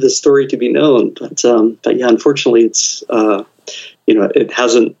that part of the story to be known, but yeah, unfortunately, it's it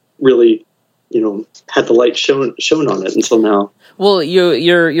hasn't really had the light shown on it until now. Well,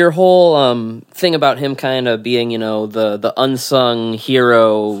 your whole thing about him kind of being the unsung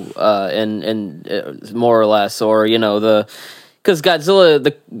hero and more or less, or because Godzilla,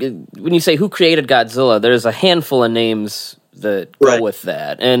 when you say who created Godzilla, there's a handful of names that go with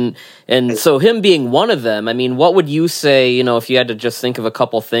that, and so him being one of them. I mean, what would you say? If you had to just think of a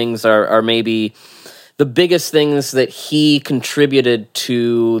couple things, are maybe the biggest things that he contributed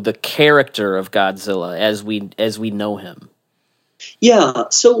to the character of Godzilla as we know him. Yeah.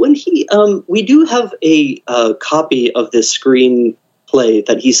 So when we do have a copy of this screenplay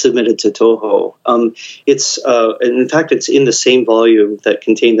that he submitted to Toho. It's in fact, it's in the same volume that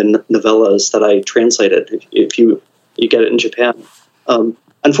contained the novellas that I translated. If you get it in Japan,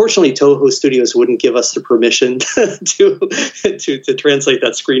 unfortunately, Toho Studios wouldn't give us the permission to translate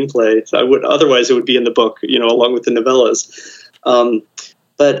that screenplay. So otherwise it would be in the book, along with the novellas.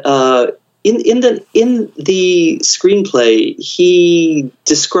 But in the screenplay, he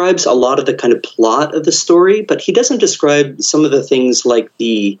describes a lot of the kind of plot of the story, but he doesn't describe some of the things like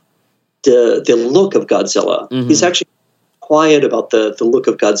the look of Godzilla. Mm-hmm. He's actually quiet about the look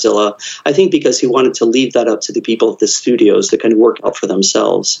of Godzilla, I think because he wanted to leave that up to the people at the studios to kind of work out for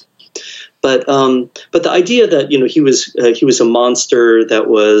themselves. But the idea that he was a monster that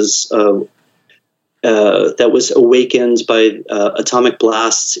was awakened by atomic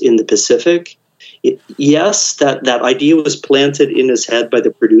blasts in the Pacific. Yes, that idea was planted in his head by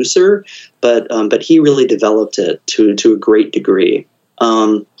the producer, but he really developed it to a great degree.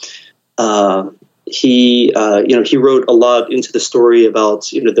 He wrote a lot into the story about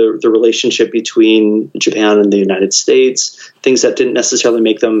the relationship between Japan and the United States, things that didn't necessarily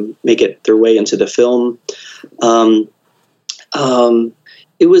make it their way into the film.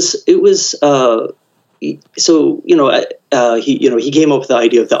 He came up with the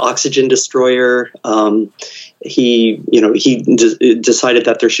idea of the oxygen destroyer. He decided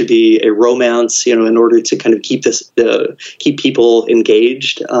that there should be a romance, in order to kind of keep people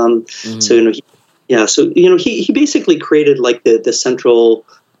engaged. So he basically created like the central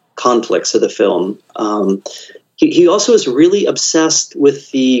conflicts of the film. He also is really obsessed with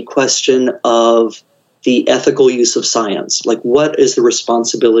the question of the ethical use of science. Like, what is the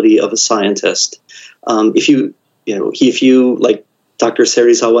responsibility of a scientist? If you like Dr.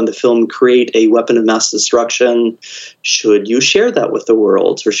 Serizawa in the film create a weapon of mass destruction, should you share that with the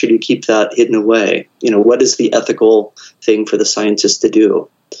world, or should you keep that hidden away? What is the ethical thing for the scientist to do?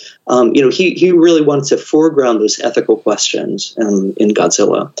 He really wanted to foreground those ethical questions in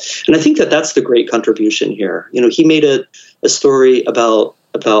Godzilla. And I think that's the great contribution here. He made a story about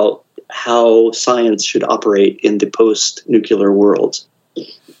how science should operate in the post-nuclear world.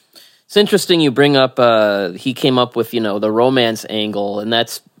 It's interesting you bring up he came up with, the romance angle, and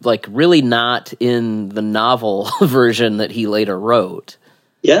that's like really not in the novel version that he later wrote.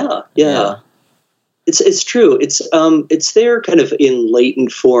 Yeah. It's true. It's there kind of in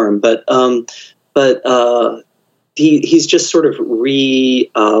latent form, but he's just sort of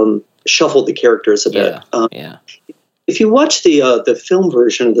shuffled the characters a bit. If you watch the film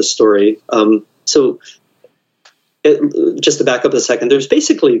version of the story, just to back up a second, there's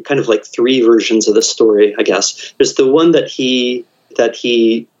basically kind of like three versions of the story, I guess. There's the one that he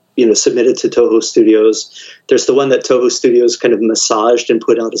submitted to Toho Studios. There's the one that Toho Studios kind of massaged and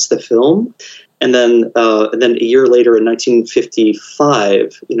put out as the film. And then a year later in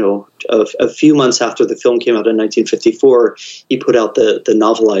 1955, a few months after the film came out in 1954, he put out the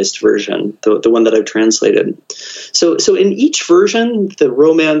novelized version, the one that I've translated. So in each version, the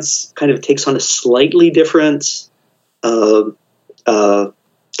romance kind of takes on a slightly different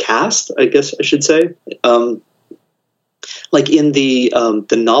cast, I guess I should say. Like in the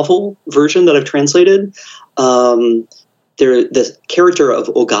novel version that I've translated, the character of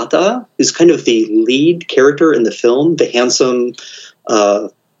Ogata is kind of the lead character in the film, the handsome,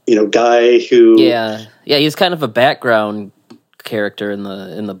 guy who. Yeah, he's kind of a background character in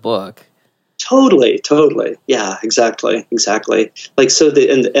the book. Totally. Yeah, exactly. Like, so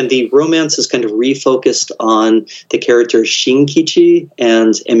the romance is kind of refocused on the characters Shinkichi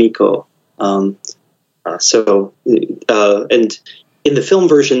and Emiko. And in the film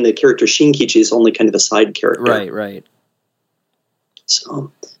version, the character Shinkichi is only kind of a side character. Right.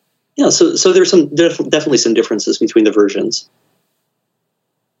 So, yeah, so there's definitely some differences between the versions.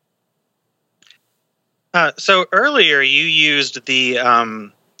 So earlier you used the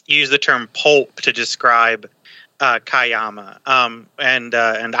term pulp to describe Kayama, and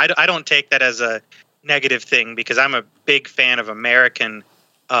I don't take that as a negative thing, because I'm a big fan of American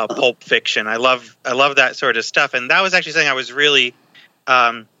pulp fiction. I love that sort of stuff, and that was actually something I was really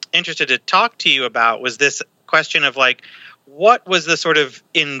interested to talk to you about. Was this question of like, what was the sort of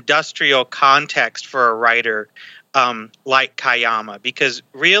industrial context for a writer like Kayama? Because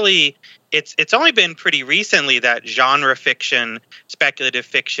really, it's only been pretty recently that genre fiction, speculative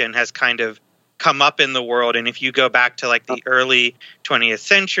fiction, has kind of come up in the world. And if you go back to like the early 20th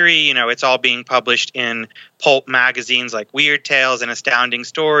century, it's all being published in pulp magazines like Weird Tales and Astounding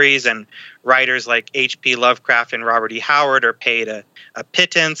Stories, and writers like H.P. Lovecraft and Robert E. Howard are paid a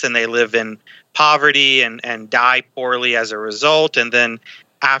pittance, and they live in poverty and die poorly as a result. And then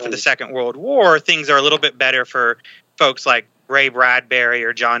after the Second World War, things are a little bit better for folks like Ray Bradbury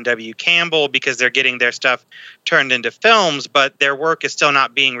or John W. Campbell, because they're getting their stuff turned into films, but their work is still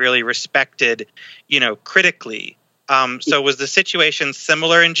not being really respected, critically. So was the situation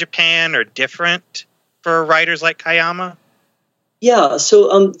similar in Japan or different for writers like Kayama? Yeah,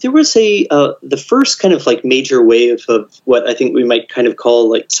 so there was the first kind of like major wave of what I think we might kind of call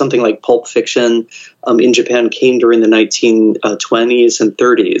like something like pulp fiction in Japan came during the 1920s and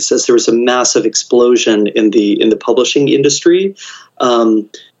 30s, as there was a massive explosion in the publishing industry.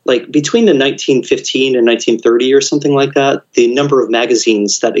 Like between the 1915 and 1930 or something like that, the number of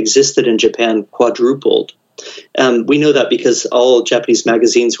magazines that existed in Japan quadrupled. We know that because all Japanese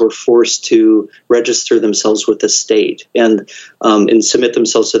magazines were forced to register themselves with the state and submit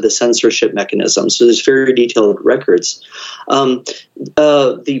themselves to the censorship mechanism. So there's very detailed records.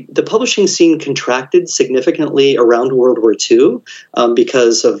 The publishing scene contracted significantly around World War II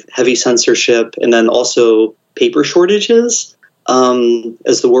because of heavy censorship, and then also paper shortages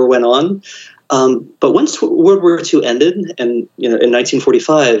as the war went on. But once World War II ended, and in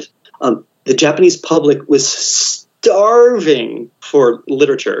 1945. The Japanese public was starving for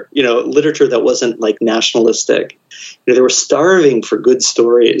literature, literature that wasn't like nationalistic. They were starving for good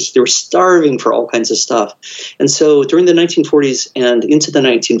stories. They were starving for all kinds of stuff. And so during the 1940s and into the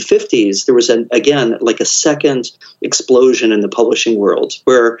 1950s, there was again like a second explosion in the publishing world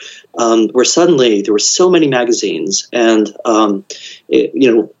where suddenly there were so many magazines, and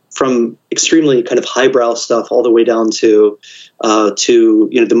from extremely kind of highbrow stuff all the way down to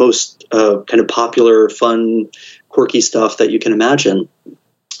the most kind of popular, fun, quirky stuff that you can imagine.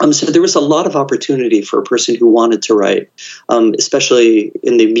 So there was a lot of opportunity for a person who wanted to write, especially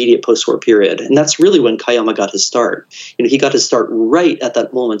in the immediate post-war period. And that's really when Kayama got his start. He got his start right at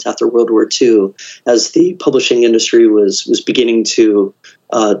that moment after World War II, as the publishing industry was beginning to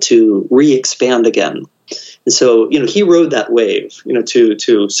re-expand again. And so, he rode that wave,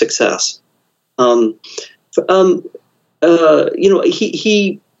 to success.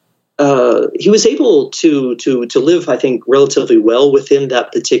 He was able to live, I think, relatively well within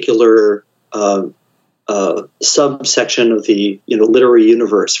that particular subsection of the literary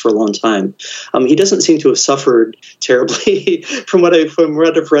universe for a long time. He doesn't seem to have suffered terribly from what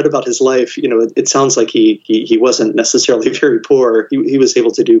I've read about his life. It sounds like he wasn't necessarily very poor. He was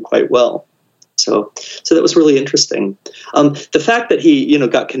able to do quite well. So that was really interesting. The fact that he,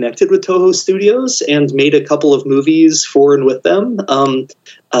 got connected with Toho Studios and made a couple of movies for and with them,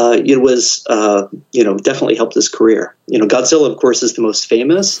 it was, definitely helped his career. Godzilla, of course, is the most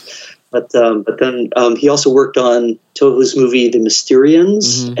famous, but then he also worked on Toho's movie The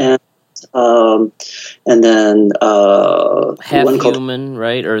Mysterians, and then Half Human,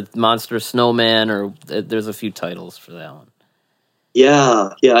 right, or Monster Snowman, or there's a few titles for that one.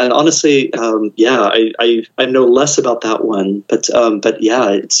 Yeah, and honestly, I know less about that one, but yeah,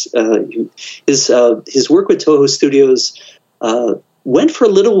 it's his work with Toho Studios went for a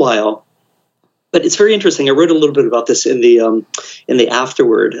little while, but it's very interesting. I wrote a little bit about this in the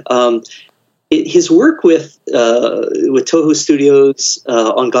afterword. His work with Toho Studios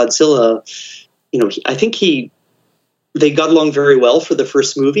on Godzilla, I think they got along very well for the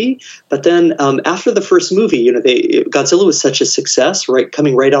first movie, but then after the first movie, Godzilla was such a success, right,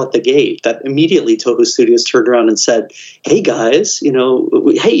 coming right out the gate, that immediately Toho Studios turned around and said, "Hey guys,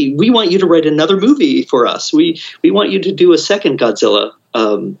 hey, we want you to write another movie for us. We want you to do a second Godzilla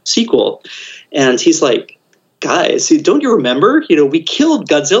sequel." And he's like, "Guys, don't you remember? We killed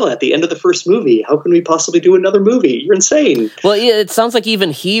Godzilla at the end of the first movie. How can we possibly do another movie? You're insane." Well, yeah, it sounds like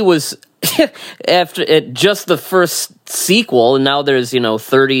even he was after just the first sequel, and now there's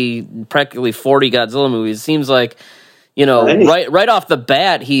 30, practically 40 Godzilla movies. It seems like right off the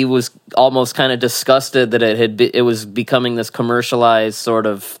bat he was almost kind of disgusted that it was becoming this commercialized sort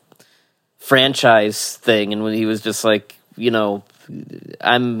of franchise thing, and when he was just like, I'm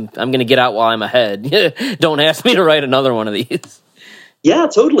going to get out while I'm ahead. Don't ask me to write another one of these. Yeah,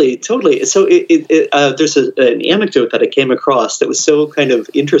 totally. So there's an anecdote that I came across that was so kind of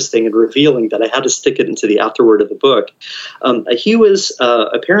interesting and revealing that I had to stick it into the afterword of the book. He was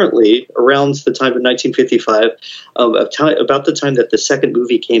apparently around the time of 1955, about the time that the second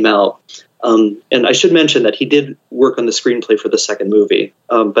movie came out. And I should mention that he did work on the screenplay for the second movie,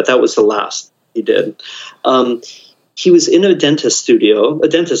 but that was the last he did. He was in a dentist's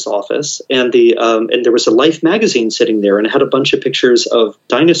office, and there was a Life magazine sitting there, and it had a bunch of pictures of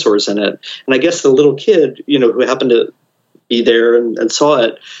dinosaurs in it. And I guess the little kid, who happened to be there and saw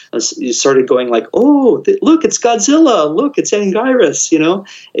it, he started going like, "Oh, look, it's Godzilla! Look, it's Anguirus!"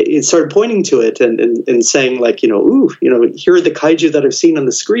 It started pointing to it and saying like, "Ooh, here are the kaiju that I've seen on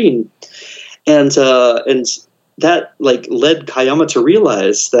the screen," and that like led Kayama to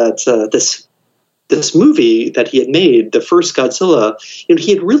realize that this movie that he had made, the first Godzilla,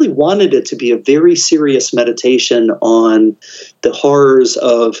 he had really wanted it to be a very serious meditation on the horrors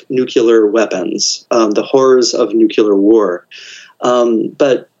of nuclear weapons, the horrors of nuclear war.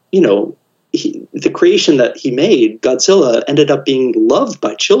 But, the creation that he made, Godzilla, ended up being loved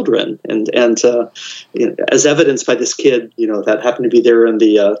by children, and as evidenced by this kid, that happened to be there in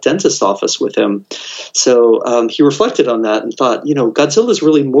the dentist office with him. So he reflected on that and thought, Godzilla is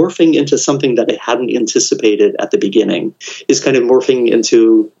really morphing into something that I hadn't anticipated at the beginning. He's kind of morphing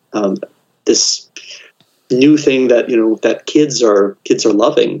into this new thing that that kids are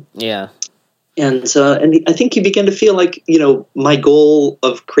loving. Yeah. And I think he began to feel like, my goal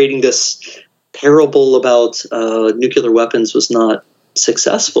of creating this parable about nuclear weapons was not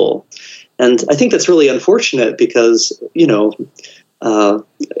successful. And I think that's really unfortunate because, it's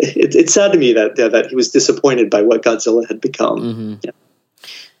sad to me that he was disappointed by what Godzilla had become. Mm-hmm. Yeah.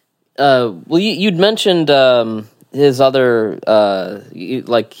 Well, you'd mentioned his other,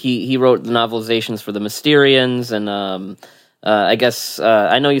 he wrote the novelizations for the Mysterians, and I guess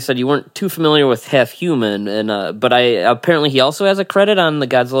I know you said you weren't too familiar with Half Human, but apparently he also has a credit on the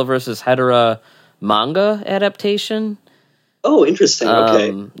Godzilla vs. Hedorah manga adaptation. Oh, interesting.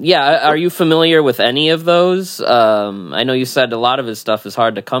 Okay. Yeah, are you familiar with any of those? I know you said a lot of his stuff is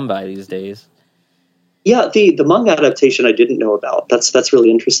hard to come by these days. Yeah, the manga adaptation I didn't know about. That's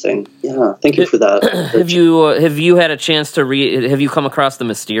really interesting. Yeah, thank you for that. Have you had a chance to read? Have you come across the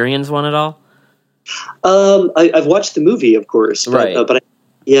Mysterians one at all? I've watched the movie, of course, but, right. But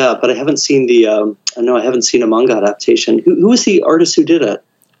Yeah, but I haven't seen I haven't seen a manga adaptation. Who was the artist who did it?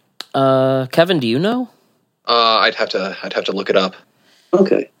 Kevin, do you know? I'd have to look it up.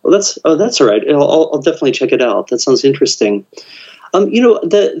 Okay, well that's all right. I'll definitely check it out. That sounds interesting.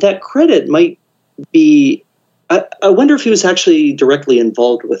 That credit might be. I wonder if he was actually directly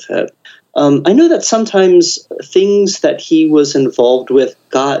involved with it. I know that sometimes things that he was involved with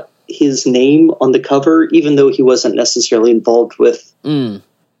got his name on the cover, even though he wasn't necessarily involved with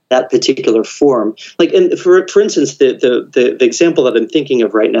that particular form. Like, and for instance, the example that I'm thinking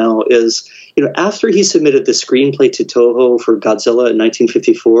of right now is, after he submitted the screenplay to Toho for Godzilla in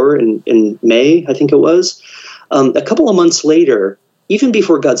 1954 in May, I think it was, a couple of months later, even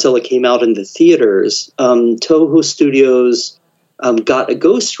before Godzilla came out in the theaters, Toho Studios got a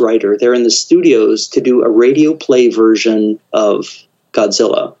ghostwriter there in the studios to do a radio play version of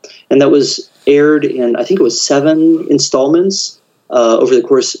Godzilla. And that was aired in, I think it was 7 installments over the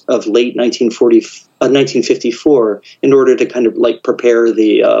course of late 1954 in order to kind of like prepare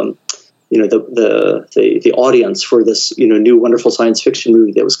the audience for this, new wonderful science fiction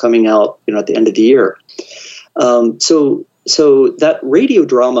movie that was coming out, at the end of the year. So that radio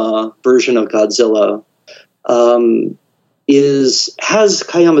drama version of Godzilla has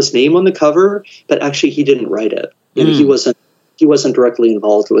Kayama's name on the cover, but actually he didn't write it. He wasn't directly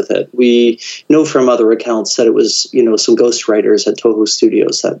involved with it. We know from other accounts that it was, some ghostwriters at Toho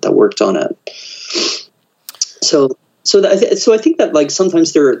Studios that worked on it. So I think that like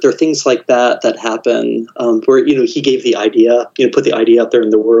sometimes there are things like that happen where he gave the idea, put the idea out there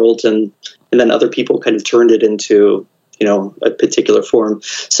in the world, and then other people kind of turned it into a particular form.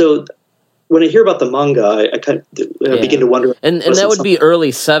 So when I hear about the manga, I kind of begin to wonder. And that would be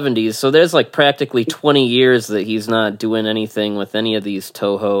early 70s, so there's like practically 20 years that he's not doing anything with any of these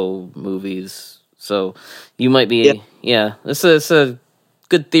Toho movies. So you might be, it's a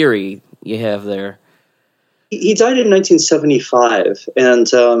good theory you have there. He died in 1975, and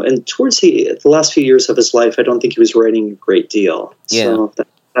towards the last few years of his life, I don't think he was writing a great deal. So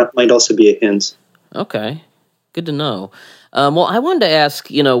that might also be a hint. Okay, good to know. Well, I wanted to ask,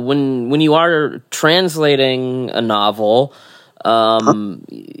 when you are translating a novel,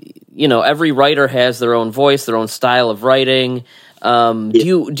 every writer has their own voice, their own style of writing. Do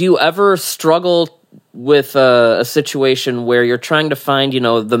you ever struggle with a situation where you're trying to find,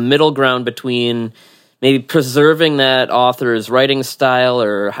 the middle ground between maybe preserving that author's writing style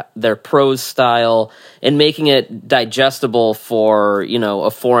or their prose style and making it digestible for,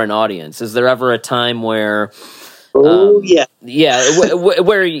 a foreign audience? Is there ever a time where... where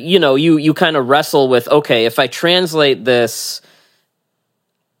you kind of wrestle with, okay, if I translate this,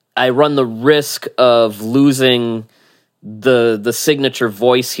 I run the risk of losing the signature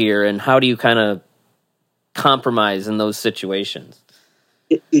voice here, and how do you kind of compromise in those situations?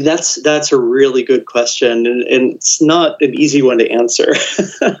 That's a really good question, and it's not an easy one to answer.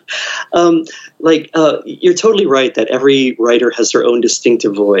 You're totally right that every writer has their own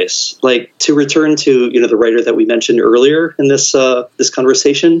distinctive voice. Like, to return to the writer that we mentioned earlier in this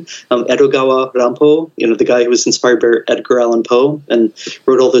conversation, Edogawa Ranpo, the guy who was inspired by Edgar Allan Poe and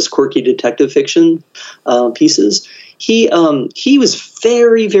wrote all those quirky detective fiction pieces. He was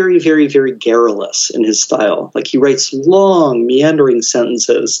very, very, very, very garrulous in his style. Like, he writes long, meandering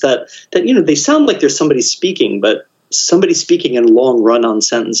sentences that they sound like there's somebody speaking, but somebody speaking in long run-on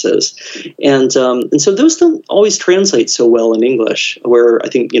sentences. And so those don't always translate so well in English, where I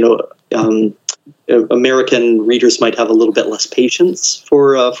think, American readers might have a little bit less patience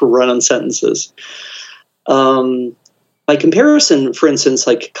for run-on sentences. By comparison, for instance,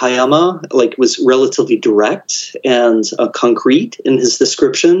 like Kayama, was relatively direct and concrete in his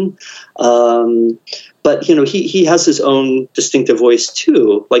description, but he has his own distinctive voice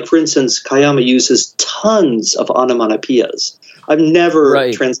too. Like, for instance, Kayama uses tons of onomatopoeias. I've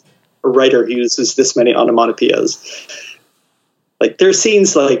never translated a writer who uses this many onomatopoeias. Like, there are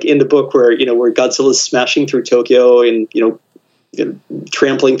scenes like in the book where Godzilla's smashing through Tokyo and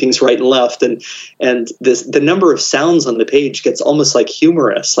trampling things right and left, and the number of sounds on the page gets almost like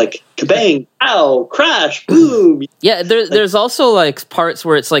humorous, like kabang, ow, crash, boom. Yeah, there's also like parts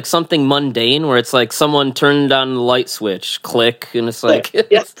where it's like something mundane, where it's like someone turned on the light switch, click, and it's like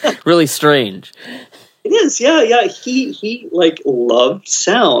it's really strange. It is, yeah. He loved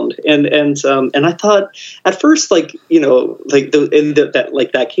sound, and I thought at first, that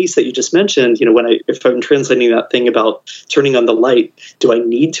case that you just mentioned, if I'm translating that thing about turning on the light, do I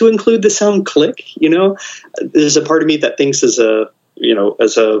need to include the sound click? There's a part of me that thinks as a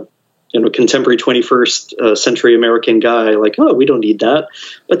contemporary 21st century American guy, like, oh, we don't need that.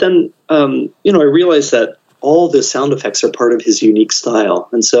 But then, I realized that all the sound effects are part of his unique style.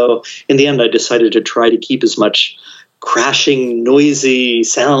 And so in the end, I decided to try to keep as much crashing, noisy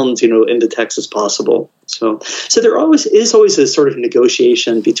sounds, in the text as possible. So there is always a sort of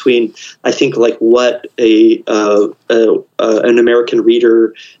negotiation between, I think, like what an American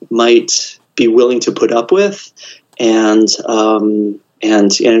reader might be willing to put up with, and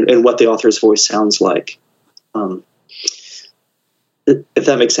what the author's voice sounds like. If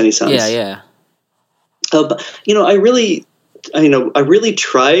that makes any sense. Yeah. But, I really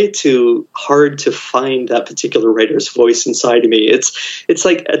try hard to find that particular writer's voice inside of me.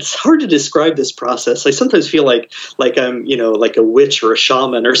 It's hard to describe this process. I sometimes feel like I'm, like a witch or a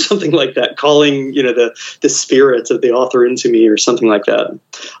shaman or something like that, calling, the spirit of the author into me or something like that.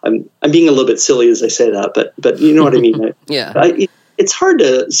 I'm being a little bit silly as I say that, but you know what I mean? Yeah. It's hard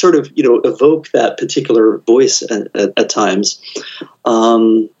to sort of, evoke that particular voice at times.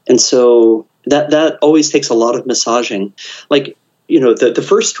 And so that always takes a lot of massaging. Like, the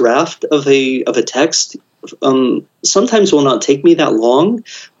first draft of a text sometimes will not take me that long,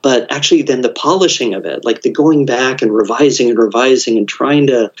 but actually then the polishing of it, like the going back and revising and trying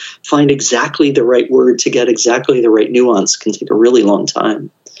to find exactly the right word to get exactly the right nuance can take a really long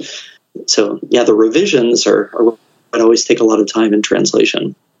time. So yeah, the revisions are always take a lot of time in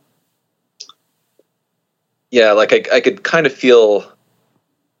translation. Yeah, like I could kind of feel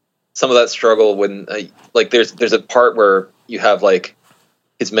some of that struggle when there's a part where you have like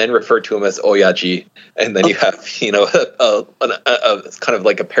his men refer to him as Oyaji, and then you have a kind of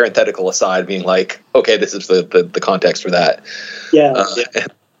like a parenthetical aside being like, okay, this is the context for that. Yeah.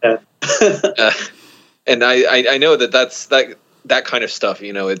 And I know that's that kind of stuff.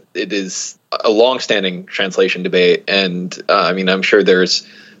 It is a long-standing translation debate, and I'm sure there's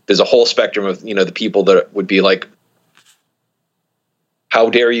a whole spectrum of the people that would be like, how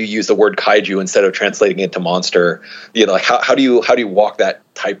dare you use the word kaiju instead of translating it to monster? Like how do you walk that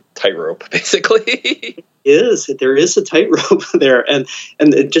tightrope, basically? There is a tightrope there, and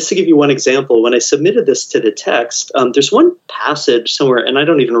just to give you one example, when I submitted this to the text, there's one passage somewhere, and I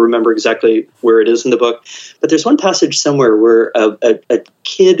don't even remember exactly where it is in the book, but there's one passage somewhere where a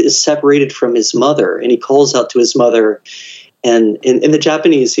kid is separated from his mother, and he calls out to his mother, and in the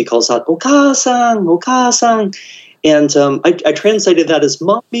Japanese he calls out "Oka-san, Oka-san." And I translated that as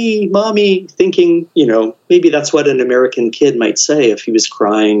mommy, thinking, maybe that's what an American kid might say if he was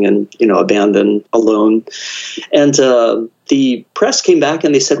crying and, abandoned, alone. And the press came back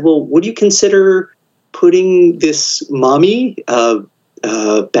and they said, well, would you consider putting this mommy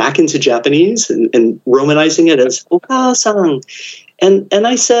back into Japanese and romanizing it as Oka-san? And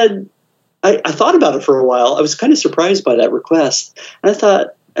I said, I thought about it for a while. I was kind of surprised by that request. And I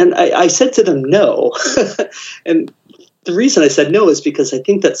thought, and I said to them, no. And the reason I said no is because I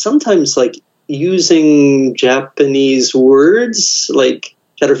think that sometimes, like, using Japanese words, like,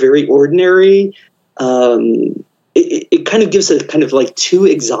 that are very ordinary, it kind of gives a kind of, like, too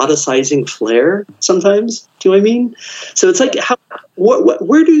exoticizing flair sometimes. Do you know what I mean? So it's like,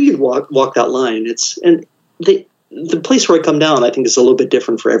 where do you walk that line? And the place where I come down, I think, is a little bit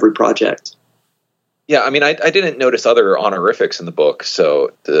different for every project. Yeah, I didn't notice other honorifics in the book,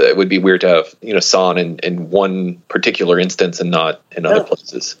 so it would be weird to have, san in one particular instance and not in other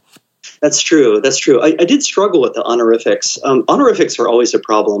places. That's true. I did struggle with the honorifics. Honorifics are always a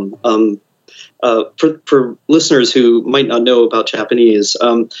problem. For listeners who might not know about Japanese,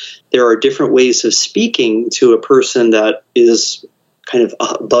 there are different ways of speaking to a person that is kind of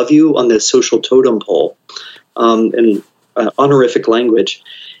above you on the social totem pole in honorific language.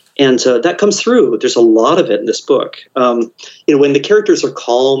 And that comes through. There's a lot of it in this book. When the characters are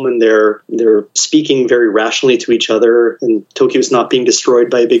calm and they're speaking very rationally to each other, and Tokyo's not being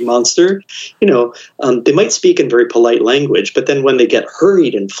destroyed by a big monster, they might speak in very polite language. But then when they get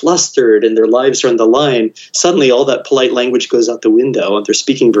hurried and flustered and their lives are on the line, suddenly all that polite language goes out the window, and they're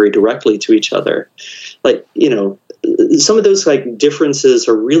speaking very directly to each other. Like, some of those like differences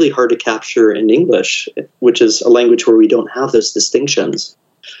are really hard to capture in English, which is a language where we don't have those distinctions.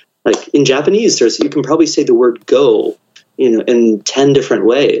 Like in Japanese, you can probably say the word go, in 10 different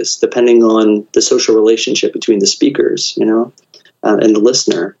ways, depending on the social relationship between the speakers, and the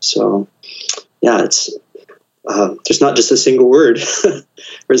listener. So, yeah, it's there's not just a single word.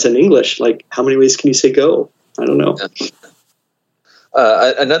 Whereas in English, like, how many ways can you say go? I don't know.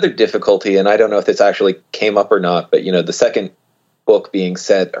 Another difficulty, and I don't know if this actually came up or not, but the second book being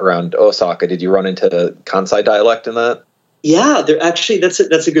set around Osaka, did you run into Kansai dialect in that? Yeah, that's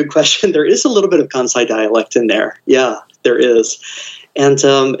a good question. There is a little bit of Kansai dialect in there. Yeah, there is, and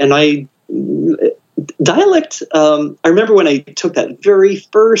Dialect, I remember when I took that very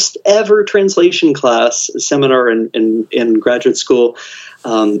first ever translation class seminar in graduate school,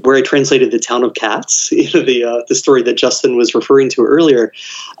 where I translated The Town of Cats, the story that Justin was referring to earlier.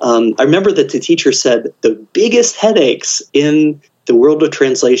 I remember that the teacher said the biggest headaches in the world of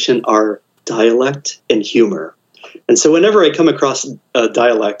translation are dialect and humor. And so whenever I come across a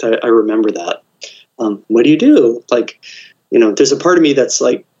dialect, I remember that. What do you do? Like, there's a part of me that's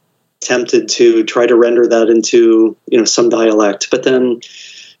like, tempted to try to render that into some dialect, but then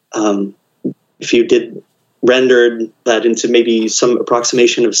if you did rendered that into maybe some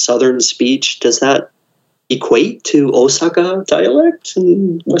approximation of Southern speech, does that equate to Osaka dialect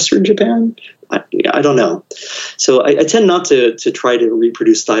in Western Japan? I don't know. So I tend not to try to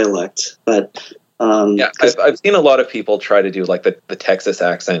reproduce dialect, but I've seen a lot of people try to do like the Texas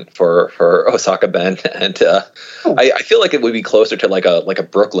accent for Osaka Ben, and I feel like it would be closer to like a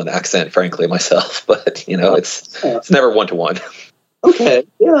Brooklyn accent, frankly, myself. But it's never one to one. Okay,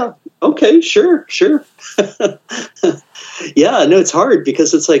 yeah, okay, sure. Yeah, no, it's hard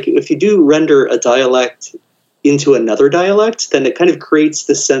because it's like if you do render a dialect into another dialect, then it kind of creates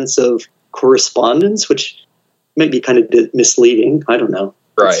this sense of correspondence, which might be kind of misleading. I don't know.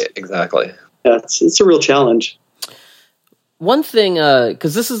 Right, exactly. Yeah, it's a real challenge. One thing,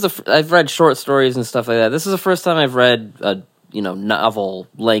 because this is I've read short stories and stuff like that. This is the first time I've read a novel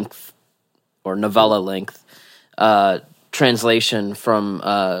length or novella length translation from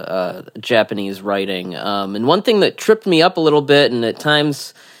Japanese writing. And one thing that tripped me up a little bit, and at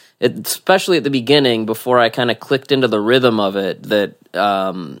times, especially at the beginning, before I kind of clicked into the rhythm of it, that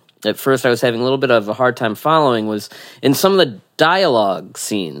at first I was having a little bit of a hard time following, was in some of the dialogue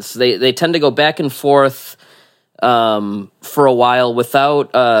scenes. They tend to go back and forth for a while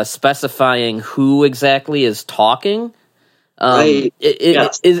without specifying who exactly is talking. Right.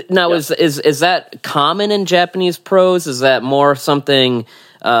 Is that common in Japanese prose? Is that more something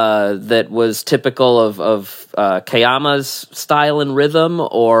that was typical of Kayama's style and rhythm,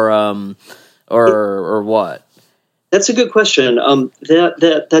 or what? That's a good question.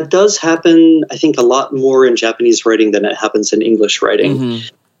 That does happen, I think, a lot more in Japanese writing than it happens in English writing.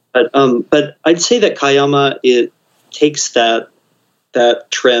 Mm-hmm. But I'd say that Kayama, it takes that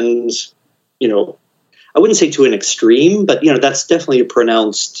trend, I wouldn't say to an extreme, but that's definitely a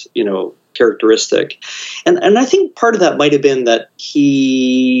pronounced, characteristic. And I think part of that might have been that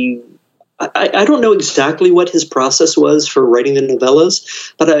I don't know exactly what his process was for writing the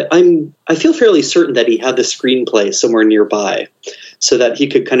novellas, but I feel fairly certain that he had the screenplay somewhere nearby, so that he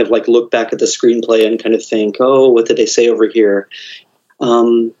could kind of like look back at the screenplay and kind of think, oh, what did they say over here?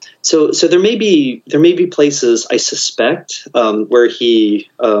 So there may be places, I suspect, where he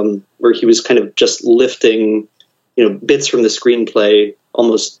was kind of just lifting, bits from the screenplay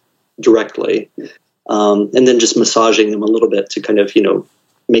almost directly, and then just massaging them a little bit to kind of,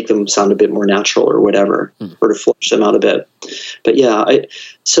 make them sound a bit more natural or whatever, or to flesh them out a bit. But yeah,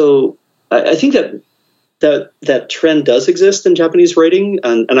 I think that trend does exist in Japanese writing,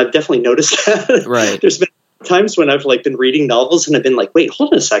 and I've definitely noticed that. Right. There's been times when I've been reading novels and I've been like, wait,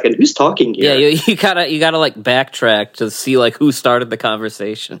 hold on a second, who's talking here? Yeah, you gotta backtrack to see who started the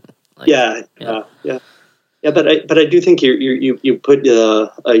conversation. Yeah. But I do think you put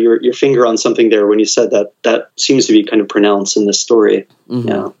your finger on something there when you said that seems to be kind of pronounced in this story. Mm-hmm.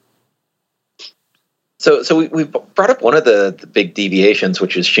 Yeah. So we brought up one of the big deviations,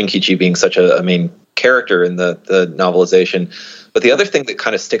 which is Shinkichi being such a main character in the novelization. But the other thing that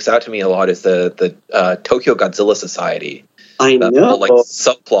kind of sticks out to me a lot is the Tokyo Godzilla Society. I know. Whole,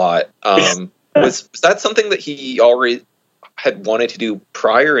 subplot. Was that something that he already had wanted to do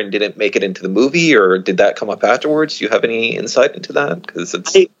prior and didn't make it into the movie, or did that come up afterwards? Do you have any insight into that? Because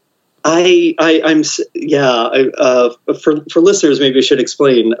it's for listeners, maybe I should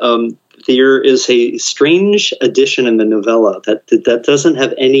explain. There is a strange addition in the novella that doesn't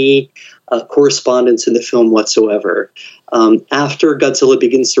have any correspondence in the film whatsoever. After Godzilla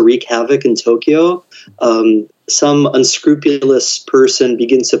begins to wreak havoc in Tokyo, some unscrupulous person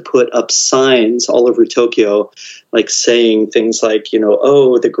begins to put up signs all over Tokyo, saying things like,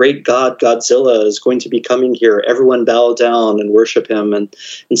 oh, the great god Godzilla is going to be coming here. Everyone bow down and worship him, and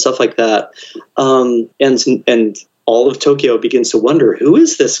stuff like that. And all of Tokyo begins to wonder, who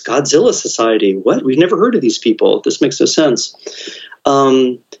is this Godzilla Society? What? We've never heard of these people. This makes no sense.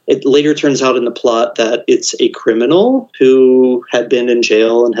 It later turns out in the plot that it's a criminal who had been in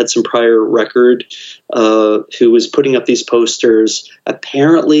jail and had some prior record, who was putting up these posters,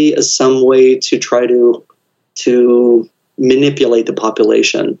 apparently as some way to try to manipulate the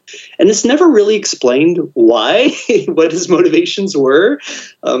population. And it's never really explained why, what his motivations were.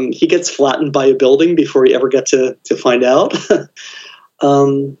 He gets flattened by a building before he ever got to find out.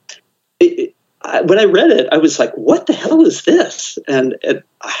 When I read it, I was like, what the hell is this? And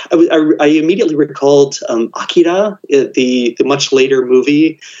I immediately recalled Akira, the much later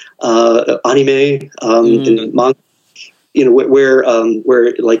movie, anime, in manga,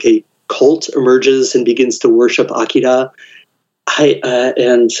 where like a cult emerges and begins to worship Akira.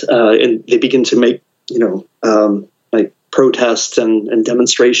 And they begin to make, like protests and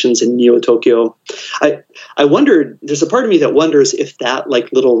demonstrations in Neo Tokyo. I wondered, there's a part of me that wonders if that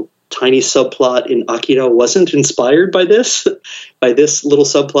like little tiny subplot in Akira wasn't inspired by this little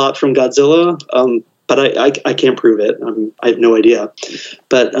subplot from Godzilla. But I can't prove it. I have no idea.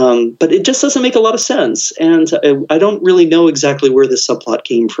 But it just doesn't make a lot of sense. And I don't really know exactly where this subplot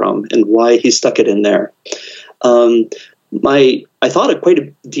came from and why he stuck it in there. I thought quite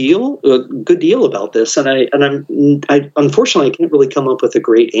a good deal about this, and I unfortunately I can't really come up with a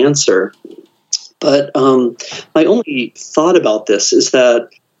great answer. But my only thought about this is that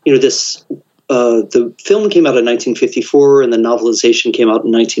this the film came out in 1954, and the novelization came out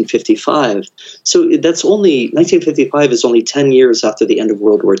in 1955. So that's 1955 is only 10 years after the end of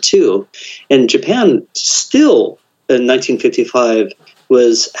World War II, and Japan still in 1955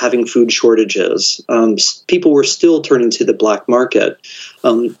 was having food shortages. People were still turning to the black market.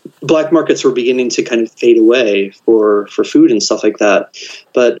 Black markets were beginning to kind of fade away for food and stuff like that.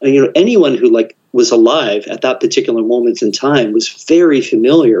 But anyone who was alive at that particular moment in time was very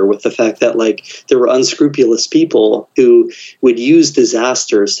familiar with the fact that there were unscrupulous people who would use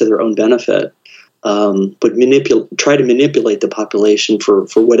disasters to their own benefit. Would try to manipulate the population for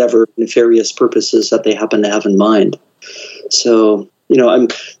whatever nefarious purposes that they happen to have in mind. So,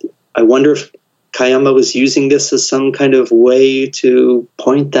 I wonder if Kayama was using this as some kind of way to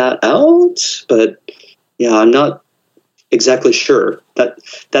point that out, but yeah, I'm not exactly sure.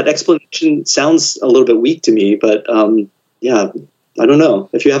 That explanation sounds a little bit weak to me, but yeah, I don't know.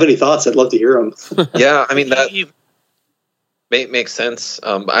 If you have any thoughts, I'd love to hear them. Yeah, I mean, that makes sense.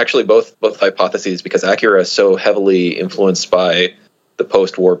 Actually, both hypotheses, because Akira is so heavily influenced by the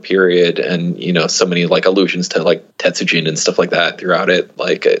post-war period, and so many allusions to Tetsujin and stuff like that throughout it.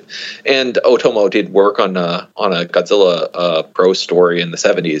 And Otomo did work on a Godzilla prose story in the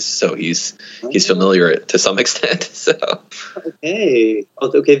 70s, so he's familiar to some extent. So okay,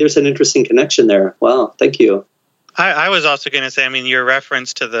 there's an interesting connection there. Wow, thank you. I was also going to say, your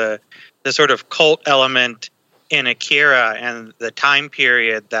reference to the sort of cult element in Akira and the time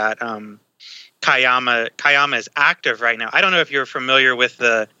period that Kayama is active right now. I don't know if you're familiar with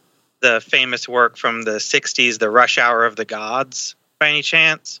the famous work from the 60s, The Rush Hour of the Gods, by any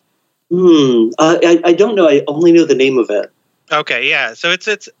chance? I don't know. I only know the name of it. Okay, yeah. So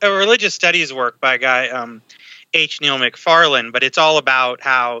it's a religious studies work by a guy, H. Neil McFarlane, but it's all about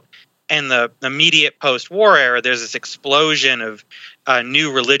how in the immediate post-war era, there's this explosion of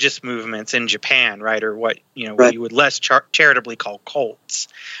new religious movements in Japan, right? Or what what you would less charitably call cults.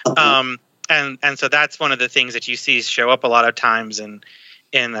 Uh-huh. And so that's one of the things that you see show up a lot of times in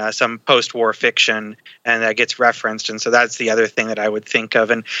some post-war fiction, and that gets referenced. And so that's the other thing that I would think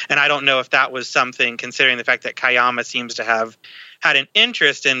of. And I don't know if that was something, considering the fact that Kayama seems to have had an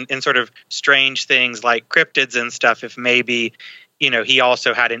interest in sort of strange things like cryptids and stuff, if maybe he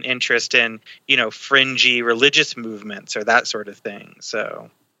also had an interest in fringy religious movements or that sort of thing. So.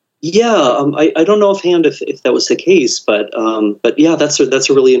 Yeah, I don't know offhand if that was the case, but yeah, that's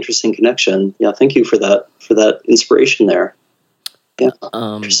a really interesting connection. Yeah, thank you for that inspiration there. Yeah.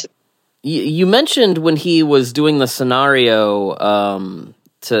 You mentioned when he was doing the scenario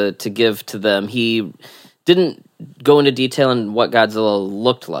to give to them, he didn't go into detail on what Godzilla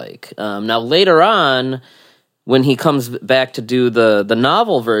looked like. Now later on, when he comes back to do the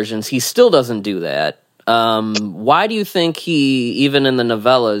novel versions, he still doesn't do that. Why do you think he, even in the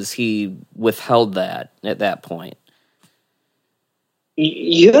novellas, he withheld that at that point?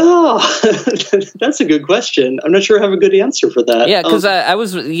 Yeah, that's a good question. I'm not sure I have a good answer for that. Yeah, because I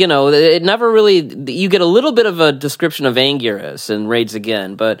was, it never really, you get a little bit of a description of Anguirus in Raids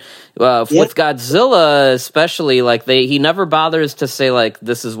Again, but with Godzilla especially, he never bothers to say,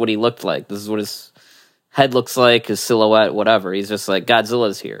 this is what he looked like, this is what his head looks like, his silhouette, whatever. He's just like,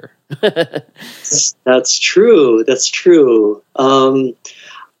 Godzilla's here. That's true.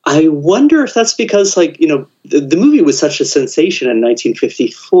 I wonder if that's because, the movie was such a sensation in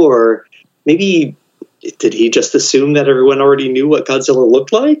 1954. Maybe did he just assume that everyone already knew what Godzilla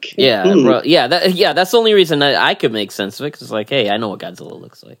looked like? Yeah, that's the only reason I could make sense of it. Because hey, I know what Godzilla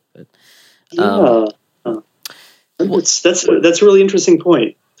looks like. But, That's a really interesting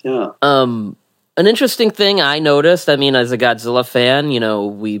point. Yeah. An interesting thing I noticed, I mean, as a Godzilla fan,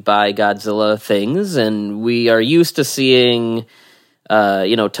 we buy Godzilla things, and we are used to seeing,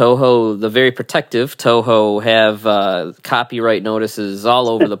 Toho, the very protective Toho, have copyright notices all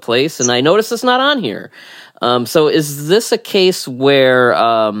over the place, and I noticed it's not on here. So is this a case where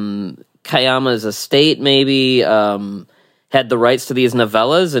Kayama's estate maybe had the rights to these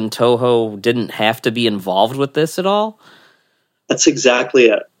novellas, and Toho didn't have to be involved with this at all? That's exactly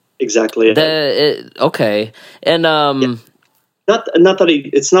it. Okay, and yeah. Not that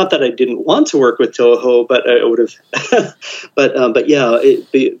it's not that I didn't want to work with Toho, but I would have. but yeah,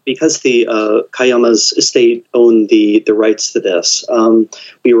 because the Kayama's estate owned the rights to this,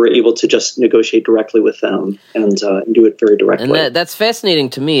 we were able to just negotiate directly with them and do it very directly. And that's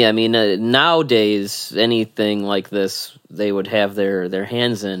fascinating to me. I mean, nowadays anything like this they would have their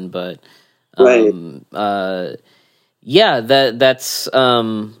hands in, but right. Yeah, that's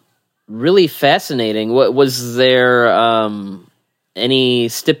really fascinating. What was there? Any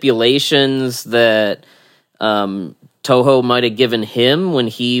stipulations that Toho might have given him when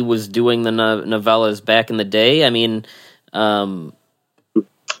he was doing the novellas back in the day? I mean, I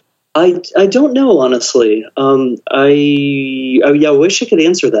don't know, honestly. I wish I could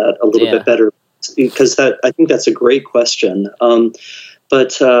answer that a little bit better, because I think that's a great question.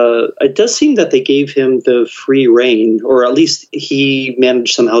 But it does seem that they gave him the free rein, or at least he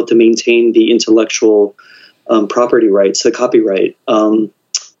managed somehow to maintain the intellectual property rights, the copyright over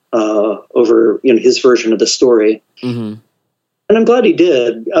his version of the story. Mm-hmm. And I'm glad he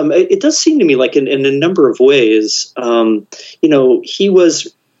did. It does seem to me like in a number of ways, there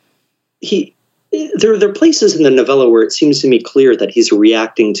are places in the novella where it seems to me clear that he's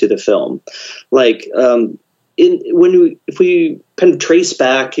reacting to the film, like. If we kind of trace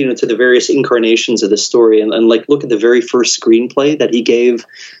back, to the various incarnations of the story and like look at the very first screenplay that he gave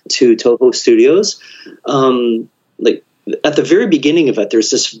to Toho Studios, like at the very beginning of it,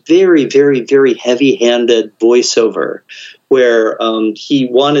 there's this very, very, very heavy-handed voiceover where he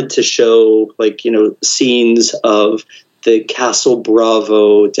wanted to show scenes of the Castle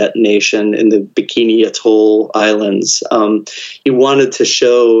Bravo detonation in the Bikini Atoll Islands. He wanted to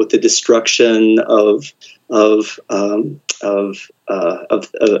show the destruction of a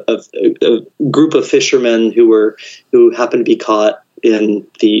group of fishermen who happened to be caught in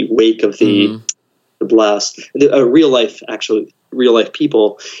the wake of the blast. Real life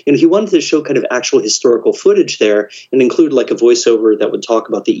people, and he wanted to show kind of actual historical footage there, and include like a voiceover that would talk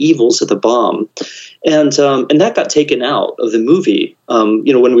about the evils of the bomb, and that got taken out of the movie.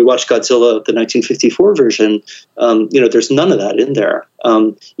 When we watched Godzilla, the 1954 version, there's none of that in there.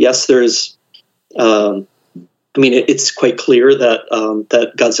 Yes, there's. It's quite clear that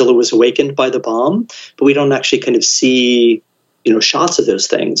that Godzilla was awakened by the bomb, but we don't actually kind of see, shots of those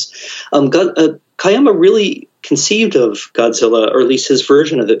things. Kayama really conceived of Godzilla, or at least his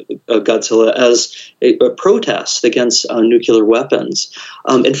version of Godzilla, as a protest against nuclear weapons.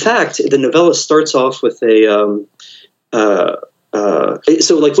 In fact, the novella starts off with I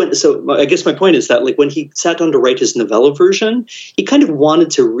guess my point is that when he sat down to write his novella version, he kind of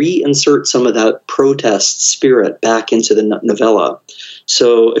wanted to reinsert some of that protest spirit back into the novella.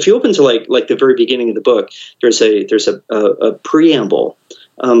 So if you open to like the very beginning of the book, there's a preamble.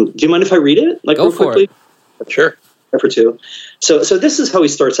 Do you mind if I read it? Go real for quickly? It. Sure. For two. So this is how he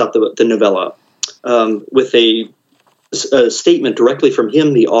starts out the novella, with a statement directly from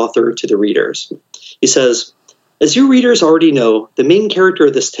him, the author, to the readers. He says, "As you readers already know, the main character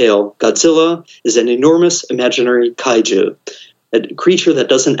of this tale, Godzilla, is an enormous imaginary kaiju, a creature that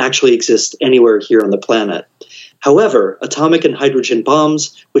doesn't actually exist anywhere here on the planet. However, atomic and hydrogen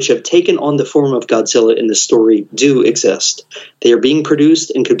bombs, which have taken on the form of Godzilla in the story, do exist. They are being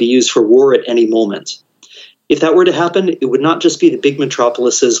produced and could be used for war at any moment. If that were to happen, it would not just be the big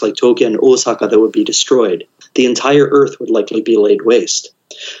metropolises like Tokyo and Osaka that would be destroyed. The entire Earth would likely be laid waste.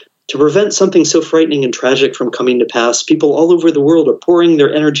 To prevent something so frightening and tragic from coming to pass, people all over the world are pouring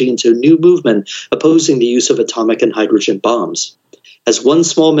their energy into a new movement opposing the use of atomic and hydrogen bombs. As one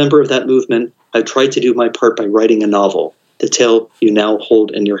small member of that movement, I've tried to do my part by writing a novel, the tale you now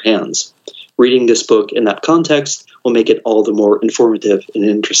hold in your hands. Reading this book in that context will make it all the more informative and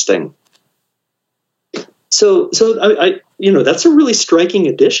interesting." So I that's a really striking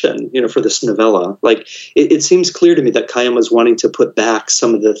addition, for this novella. Like, it seems clear to me that Kayama's wanting to put back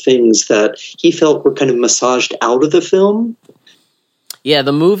some of the things that he felt were kind of massaged out of the film. Yeah,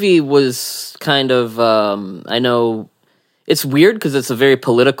 the movie was kind of, I know it's weird because it's a very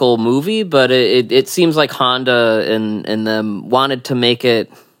political movie, but it seems like Honda and them wanted to make it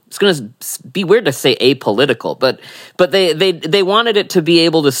it's going to be weird to say apolitical, but they wanted it to be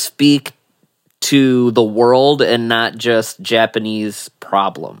able to speak to the world and not just Japanese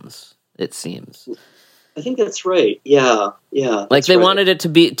problems, it seems. I think that's right. Yeah. Like they wanted it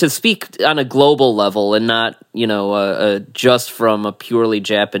to speak on a global level and not, just from a purely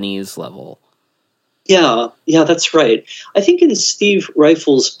Japanese level. Yeah, that's right. I think in Steve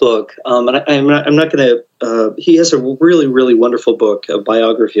Reifel's book, and I'm not going to. He has a really, really wonderful book, a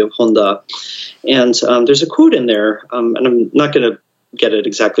biography of Honda, and there's a quote in there, and I'm not going to get it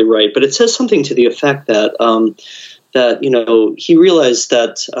exactly right, but it says something to the effect that he realized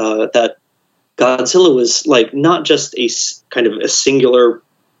that Godzilla was like not just a kind of a singular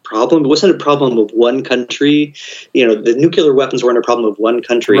problem. It wasn't a problem of one country. The nuclear weapons weren't a problem of one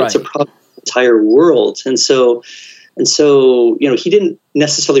country. Right. It's a problem of the entire world. And so, he didn't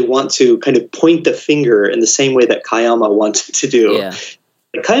necessarily want to kind of point the finger in the same way that Kayama wanted to do. Yeah.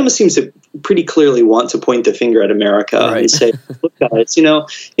 Kayama seems to pretty clearly want to point the finger at America and say, "Look, guys,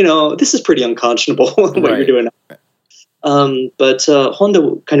 this is pretty unconscionable what you're doing." But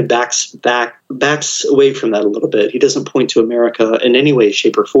Honda kind of backs away from that a little bit. He doesn't point to America in any way,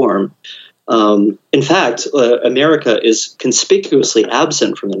 shape, or form. In fact, America is conspicuously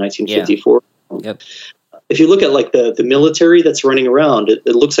absent from the 1954. Yeah. Yep. If you look at like the military that's running around, it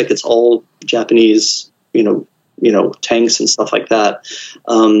looks like it's all Japanese, tanks and stuff like that.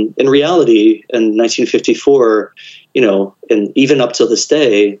 In reality, in 1954, and even up to this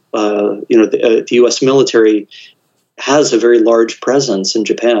day, the U.S. military has a very large presence in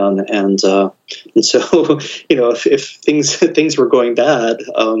Japan, and so if things were going bad,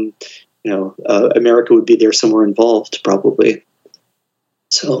 America would be there somewhere involved probably.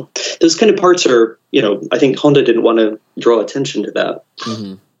 So those kind of parts are, I think Honda didn't want to draw attention to that.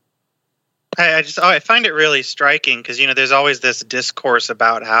 Mm-hmm. I find it really striking because there's always this discourse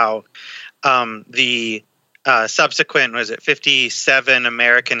about how the subsequent 57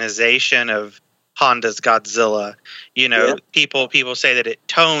 Americanization of Honda's Godzilla, people say that it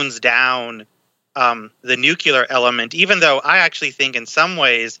tones down the nuclear element, even though I actually think in some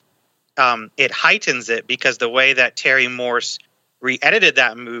ways it heightens it, because the way that Terry Morse re-edited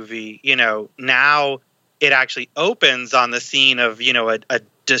that movie, now it actually opens on the scene of a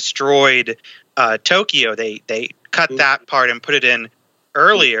destroyed Tokyo. They cut that part and put it in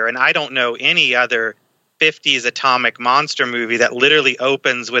earlier, and I don't know any other 50s atomic monster movie that literally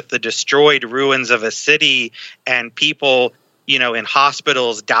opens with the destroyed ruins of a city and people, in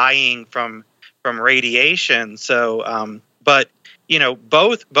hospitals dying from radiation. So, but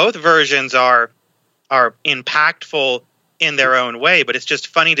both versions are impactful in their own way. But it's just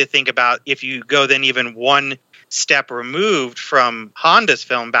funny to think about if you go then even one step removed from Honda's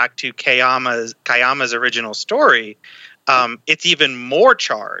film back to Kayama's original story. It's even more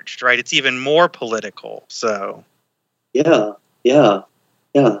charged, right? It's even more political. So, yeah. No,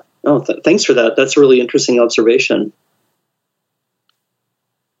 thanks for that. That's a really interesting observation.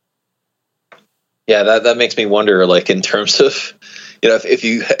 Yeah, that makes me wonder, like in terms of, if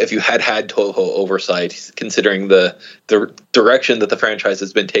you had Toho oversight, considering the direction that the franchise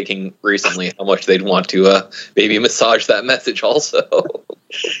has been taking recently, how much they'd want to maybe massage that message also.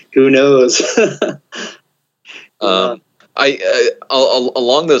 Who knows? Along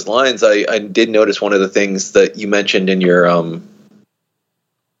those lines, I did notice one of the things that you mentioned in your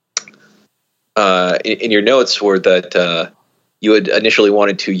notes were that you had initially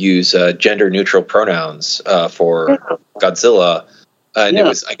wanted to use gender neutral pronouns for Godzilla, and it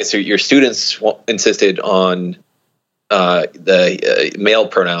was, I guess, your students insisted on the male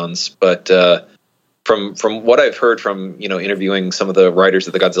pronouns, but from what I've heard from interviewing some of the writers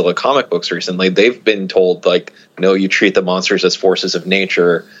of the Godzilla comic books recently, they've been told, like, no, you treat the monsters as forces of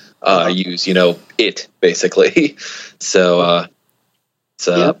nature. Use it basically. So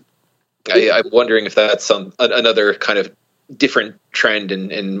Yep. I'm wondering if that's another kind of different trend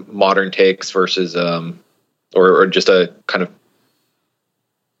in modern takes versus or just a kind of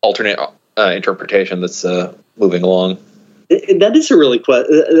alternate interpretation that's moving along. That is a really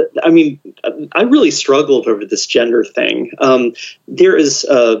I really struggled over this gender thing. There is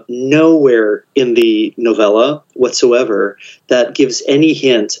nowhere in the novella whatsoever that gives any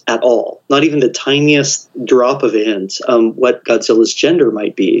hint at all, not even the tiniest drop of a hint, what Godzilla's gender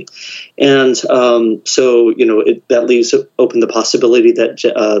might be. And so, that leaves open the possibility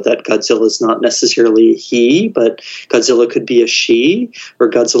that Godzilla is not necessarily he, but Godzilla could be a she, or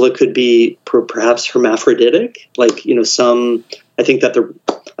Godzilla could be perhaps hermaphroditic, like, some I think that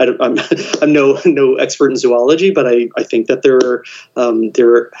I'm no expert in zoology, but I think that there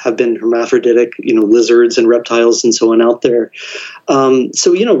have been hermaphroditic, lizards and reptiles and so on out there.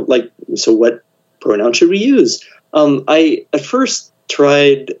 So what pronoun should we use? I at first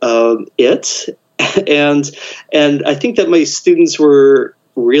tried it, and I think that my students were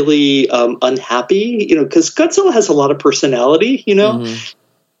really unhappy, because Godzilla has a lot of personality, Mm-hmm.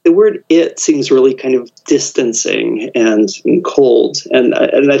 The word "it" seems really kind of distancing and cold, and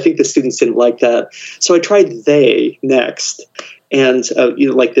I think the students didn't like that. So I tried "they" next, and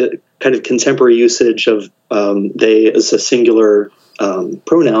like the kind of contemporary usage of "they" as a singular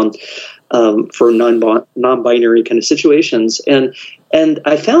pronoun for non-binary kind of situations, and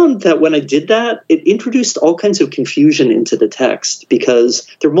I found that when I did that, it introduced all kinds of confusion into the text, because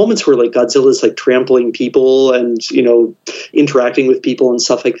there are moments where like Godzilla's like trampling people and interacting with people and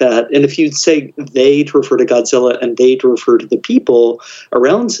stuff like that. And if you'd say "they" to refer to Godzilla and "they" to refer to the people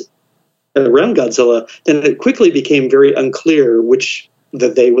around Godzilla, then it quickly became very unclear which the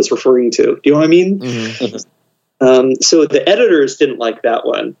 "they" was referring to. Do you know what I mean? Mm-hmm. So the editors didn't like that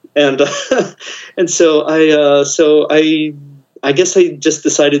one, and so I guess I just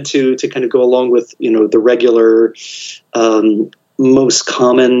decided to kind of go along with the regular most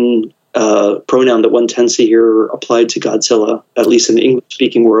common pronoun that one tends to hear applied to Godzilla, at least in the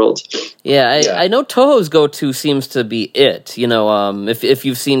English-speaking world. Yeah, I know Toho's go-to seems to be "it." If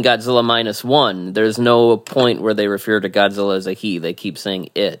you've seen Godzilla -1, there's no point where they refer to Godzilla as a he. They keep saying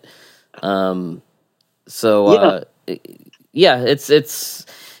 "it."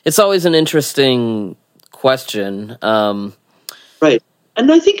 It's always an interesting question. Right.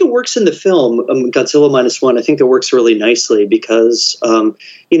 And I think it works in the film, Godzilla -1. I think it works really nicely because,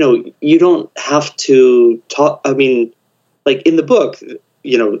 you don't have to talk. I mean, like in the book,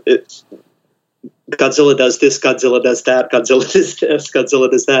 Godzilla does this, Godzilla does that, Godzilla does this, Godzilla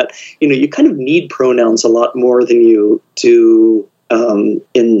does that. You kind of need pronouns a lot more than you do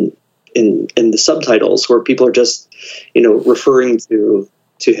in the subtitles, where people are just, referring to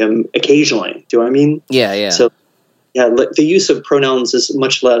him occasionally. Do you know what I mean? Yeah. So, the use of pronouns is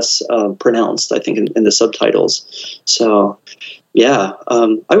much less pronounced, I think, in the subtitles. So, yeah,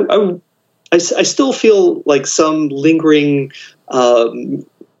 I still feel like some lingering,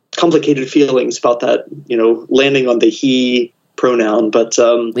 complicated feelings about that, landing on the he pronoun. But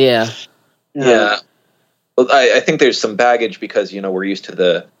yeah. Well, I think there's some baggage because we're used to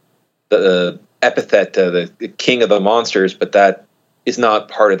the epithet, the king of the monsters, but that is not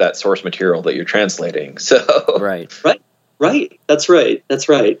part of that source material that you're translating. So right. That's right.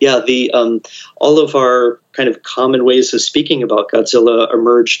 Yeah, the all of our kind of common ways of speaking about Godzilla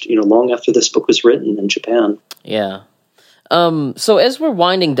emerged, long after this book was written in Japan. Yeah. So as we're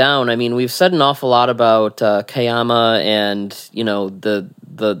winding down, I mean, we've said an awful lot about Kayama and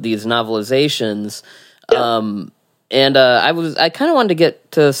these novelizations. Yeah. And I kind of wanted to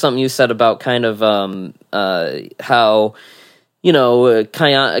get to something you said about kind of how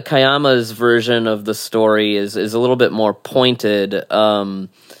Kayama's version of the story is a little bit more pointed.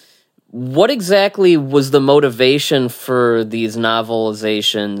 What exactly was the motivation for these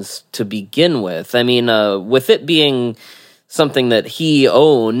novelizations to begin with? I mean, with it being something that he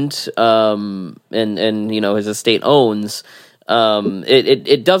owned, and his estate owns,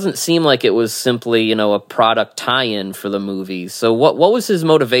 it doesn't seem like it was simply, a product tie-in for the movie. So what was his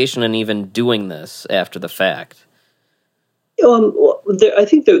motivation in even doing this after the fact? I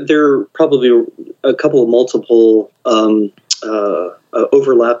think that there are probably a couple of multiple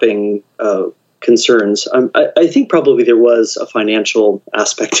overlapping concerns. I think probably there was a financial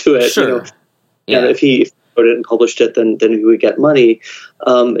aspect to it. Sure. If he wrote it and published it, then he would get money.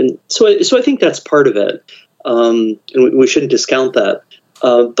 And so I think that's part of it. And we shouldn't discount that.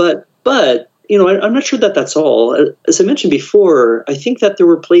 But I'm not sure that that's all. As I mentioned before, I think that there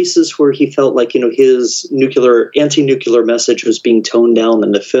were places where he felt like, his anti-nuclear message was being toned down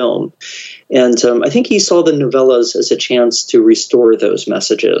in the film. And I think he saw the novellas as a chance to restore those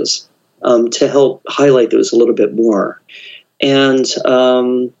messages, to help highlight those a little bit more. And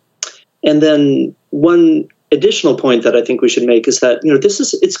then one additional point that I think we should make is that,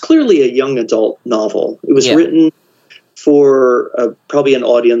 it's clearly a young adult novel. It was written for probably an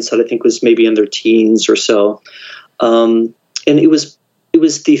audience that I think was maybe in their teens or so. And it was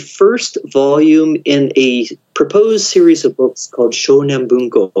the first volume in a proposed series of books called Shounen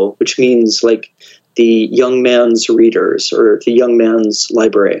Bunko, which means like the young man's readers or the young man's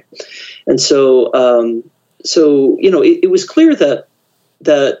library. And so it was clear that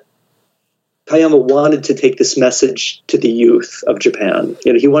Kayama wanted to take this message to the youth of Japan.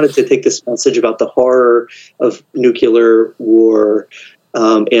 He wanted to take this message about the horror of nuclear war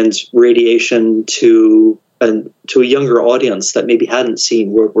and radiation to a younger audience that maybe hadn't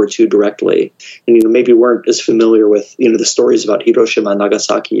seen World War II directly, and maybe weren't as familiar with the stories about Hiroshima and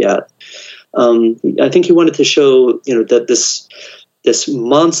Nagasaki yet. I think he wanted to show that this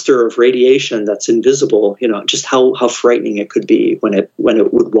monster of radiation that's invisible, just how frightening it could be when it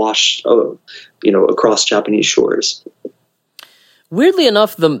would wash across Japanese shores. Weirdly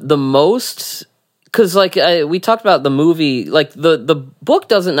enough, the most, because we talked about the movie, the book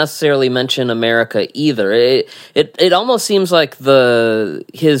doesn't necessarily mention America either. It almost seems like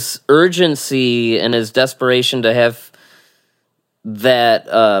his urgency and his desperation to have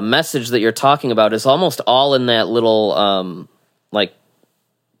that message that you're talking about is almost all in that little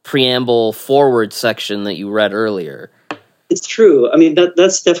preamble forward section that you read earlier. It's true. I mean,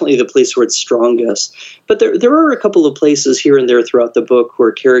 that's definitely the place where it's strongest. But there are a couple of places here and there throughout the book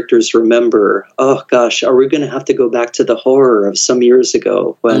where characters remember, oh gosh, are we going to have to go back to the horror of some years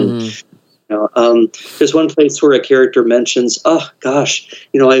ago when, there's one place where a character mentions, oh gosh,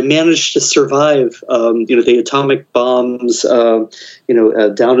 I managed to survive, the atomic bombs, down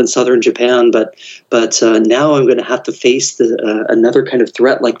in southern Japan, but now I'm going to have to face another kind of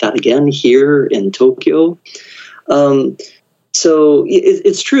threat like that again here in Tokyo. So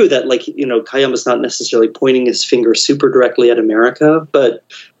it's true that, Kayama's not necessarily pointing his finger super directly at America, but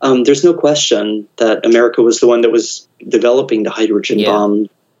there's no question that America was the one that was developing the hydrogen bomb,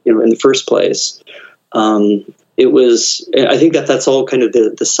 in the first place. It was, I think that's all kind of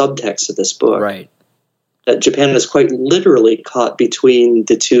the subtext of this book. Right. That Japan is quite literally caught between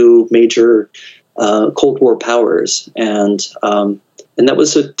the two major Cold War powers, and that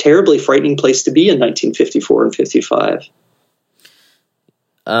was a terribly frightening place to be in 1954 and 55.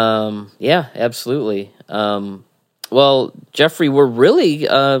 Yeah, absolutely. Well, Jeffrey, we're really,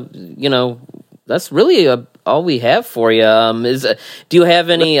 that's really all we have for you. Do you have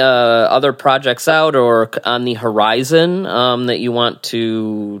any other projects out or on the horizon that you want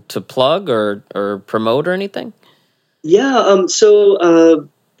to plug or promote or anything? Yeah. So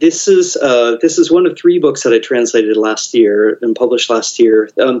this is one of 3 books that I translated last year and published last year.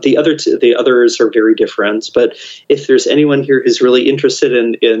 The others are very different. But if there's anyone here who's really interested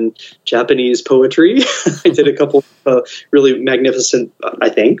in Japanese poetry, I did a couple of really magnificent, I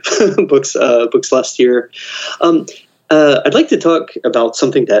think, books last year. I'd like to talk about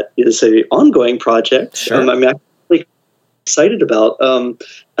something that is an ongoing project. Sure. I'm actually excited about.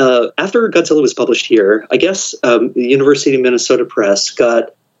 After Godzilla was published here, I guess the University of Minnesota Press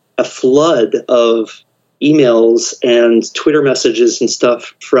got a flood of emails and Twitter messages and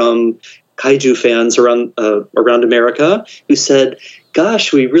stuff from kaiju fans around America who said,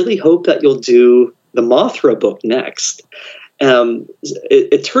 "Gosh, we really hope that you'll do the Mothra book next."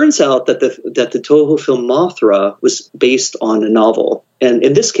 It turns out that the Toho film Mothra was based on a novel, and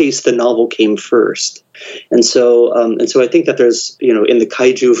in this case, the novel came first. And so I think that there's in the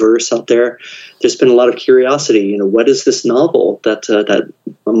kaiju verse out there's been a lot of curiosity. What is this novel that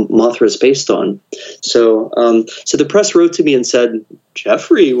Mothra is based on? So the press wrote to me and said,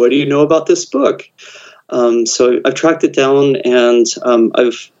 "Jeffrey, what do you know about this book?" So I've tracked it down, and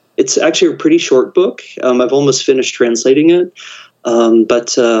it's actually a pretty short book. I've almost finished translating it.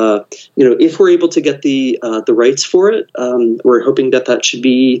 But if we're able to get the rights for it, we're hoping that should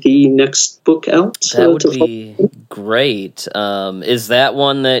be the next book out. That would be great. Is that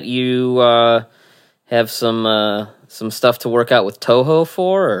one that you have some stuff to work out with Toho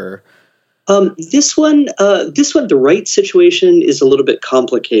for? Or? This one, the rights situation is a little bit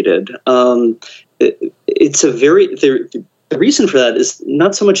complicated. It's a very the reason for that is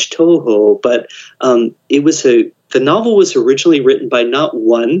not so much Toho, but the novel was originally written by not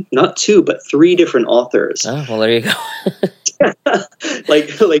 1, not 2, but 3 different authors. Oh, well, there you go.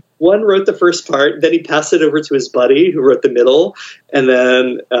 like one wrote the first part, then he passed it over to his buddy who wrote the middle, and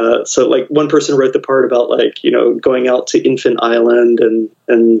then so one person wrote the part about going out to Infant Island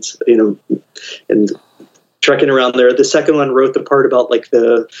and trekking around there. The second one wrote the part about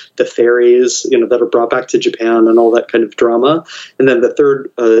the fairies, that are brought back to Japan and all that kind of drama. And then the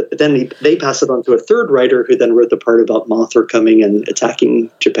third, they passed it on to a third writer who then wrote the part about Mothra coming and attacking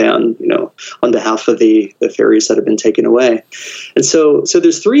Japan, on behalf of the fairies that have been taken away. And so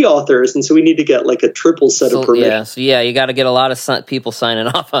there's 3 authors, and so we need to get a triple set of permissions. Yeah, you got to get a lot of people signing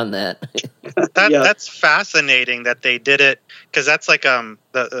off on that. That's fascinating that they did it, because that's like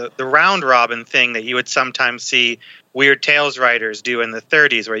the round robin thing that you would sometimes see Weird Tales writers do in the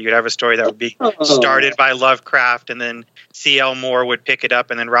 30s, where you'd have a story that would be started by Lovecraft, and then C.L. Moore would pick it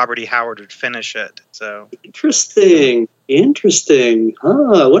up, and then Robert E. Howard would finish it. So interesting.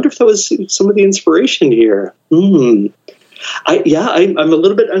 I wonder if that was some of the inspiration here. I'm a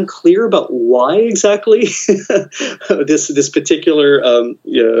little bit unclear about why exactly this particular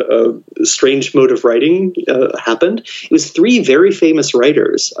strange mode of writing happened. It was three very famous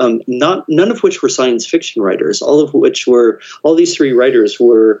writers, none of which were science fiction writers. All these three writers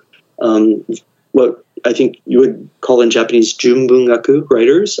were what I think you would call in Japanese junbungaku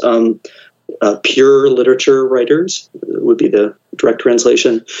writers. Pure literature writers would be the direct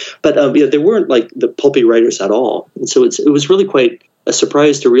translation, but they weren't like the pulpy writers at all. And so it was really quite a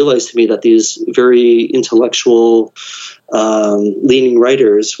surprise to realize to me that these very intellectual leaning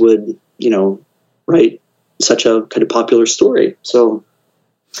writers would, write such a kind of popular story. So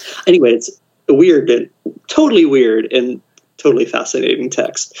anyway, it's totally weird and totally fascinating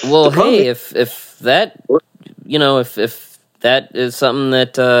text. Well, hey, if that is something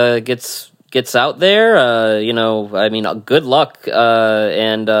that gets out there, good luck.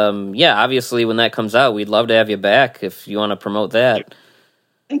 Obviously when that comes out, we'd love to have you back if you want to promote that.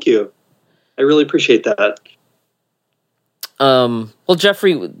 Thank you. I really appreciate that. Well,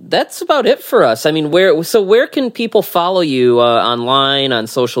 Jeffrey, that's about it for us. I mean, where can people follow you online, on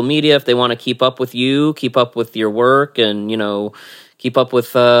social media, if they want to keep up with you, keep up with your work, and, keep up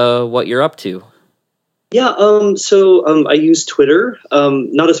with what you're up to? Yeah, I use Twitter,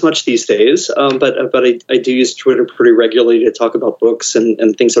 not as much these days, but I do use Twitter pretty regularly to talk about books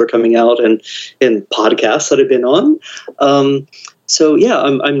and things that are coming out and podcasts that I've been on. I'm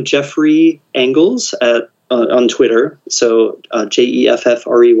Jeffrey Angles on Twitter. So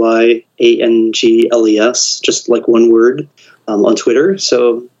JEFFREYANGLES, just like one word, on Twitter.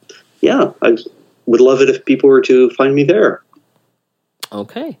 So yeah, I would love it if people were to find me there.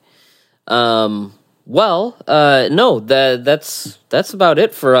 Okay. Well, no, that's about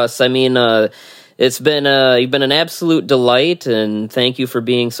it for us. I mean, you've been an absolute delight, and thank you for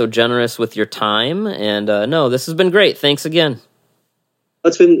being so generous with your time. And this has been great. Thanks again.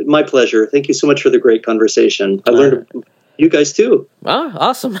 It's been my pleasure. Thank you so much for the great conversation. I learned you guys too.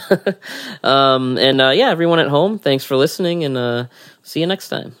 Awesome. Everyone at home, thanks for listening, and see you next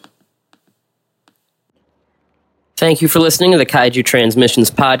time. Thank you for listening to the Kaiju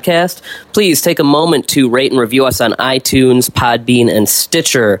Transmissions podcast. Please take a moment to rate and review us on iTunes, Podbean, and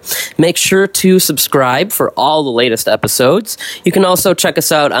Stitcher. Make sure to subscribe for all the latest episodes. You can also check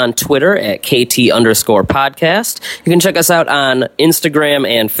us out on Twitter at KT_podcast. You can check us out on Instagram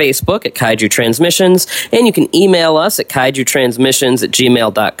and Facebook at Kaiju Transmissions. And you can email us at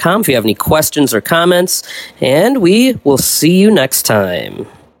kaijutransmissions@gmail.com if you have any questions or comments. And we will see you next time.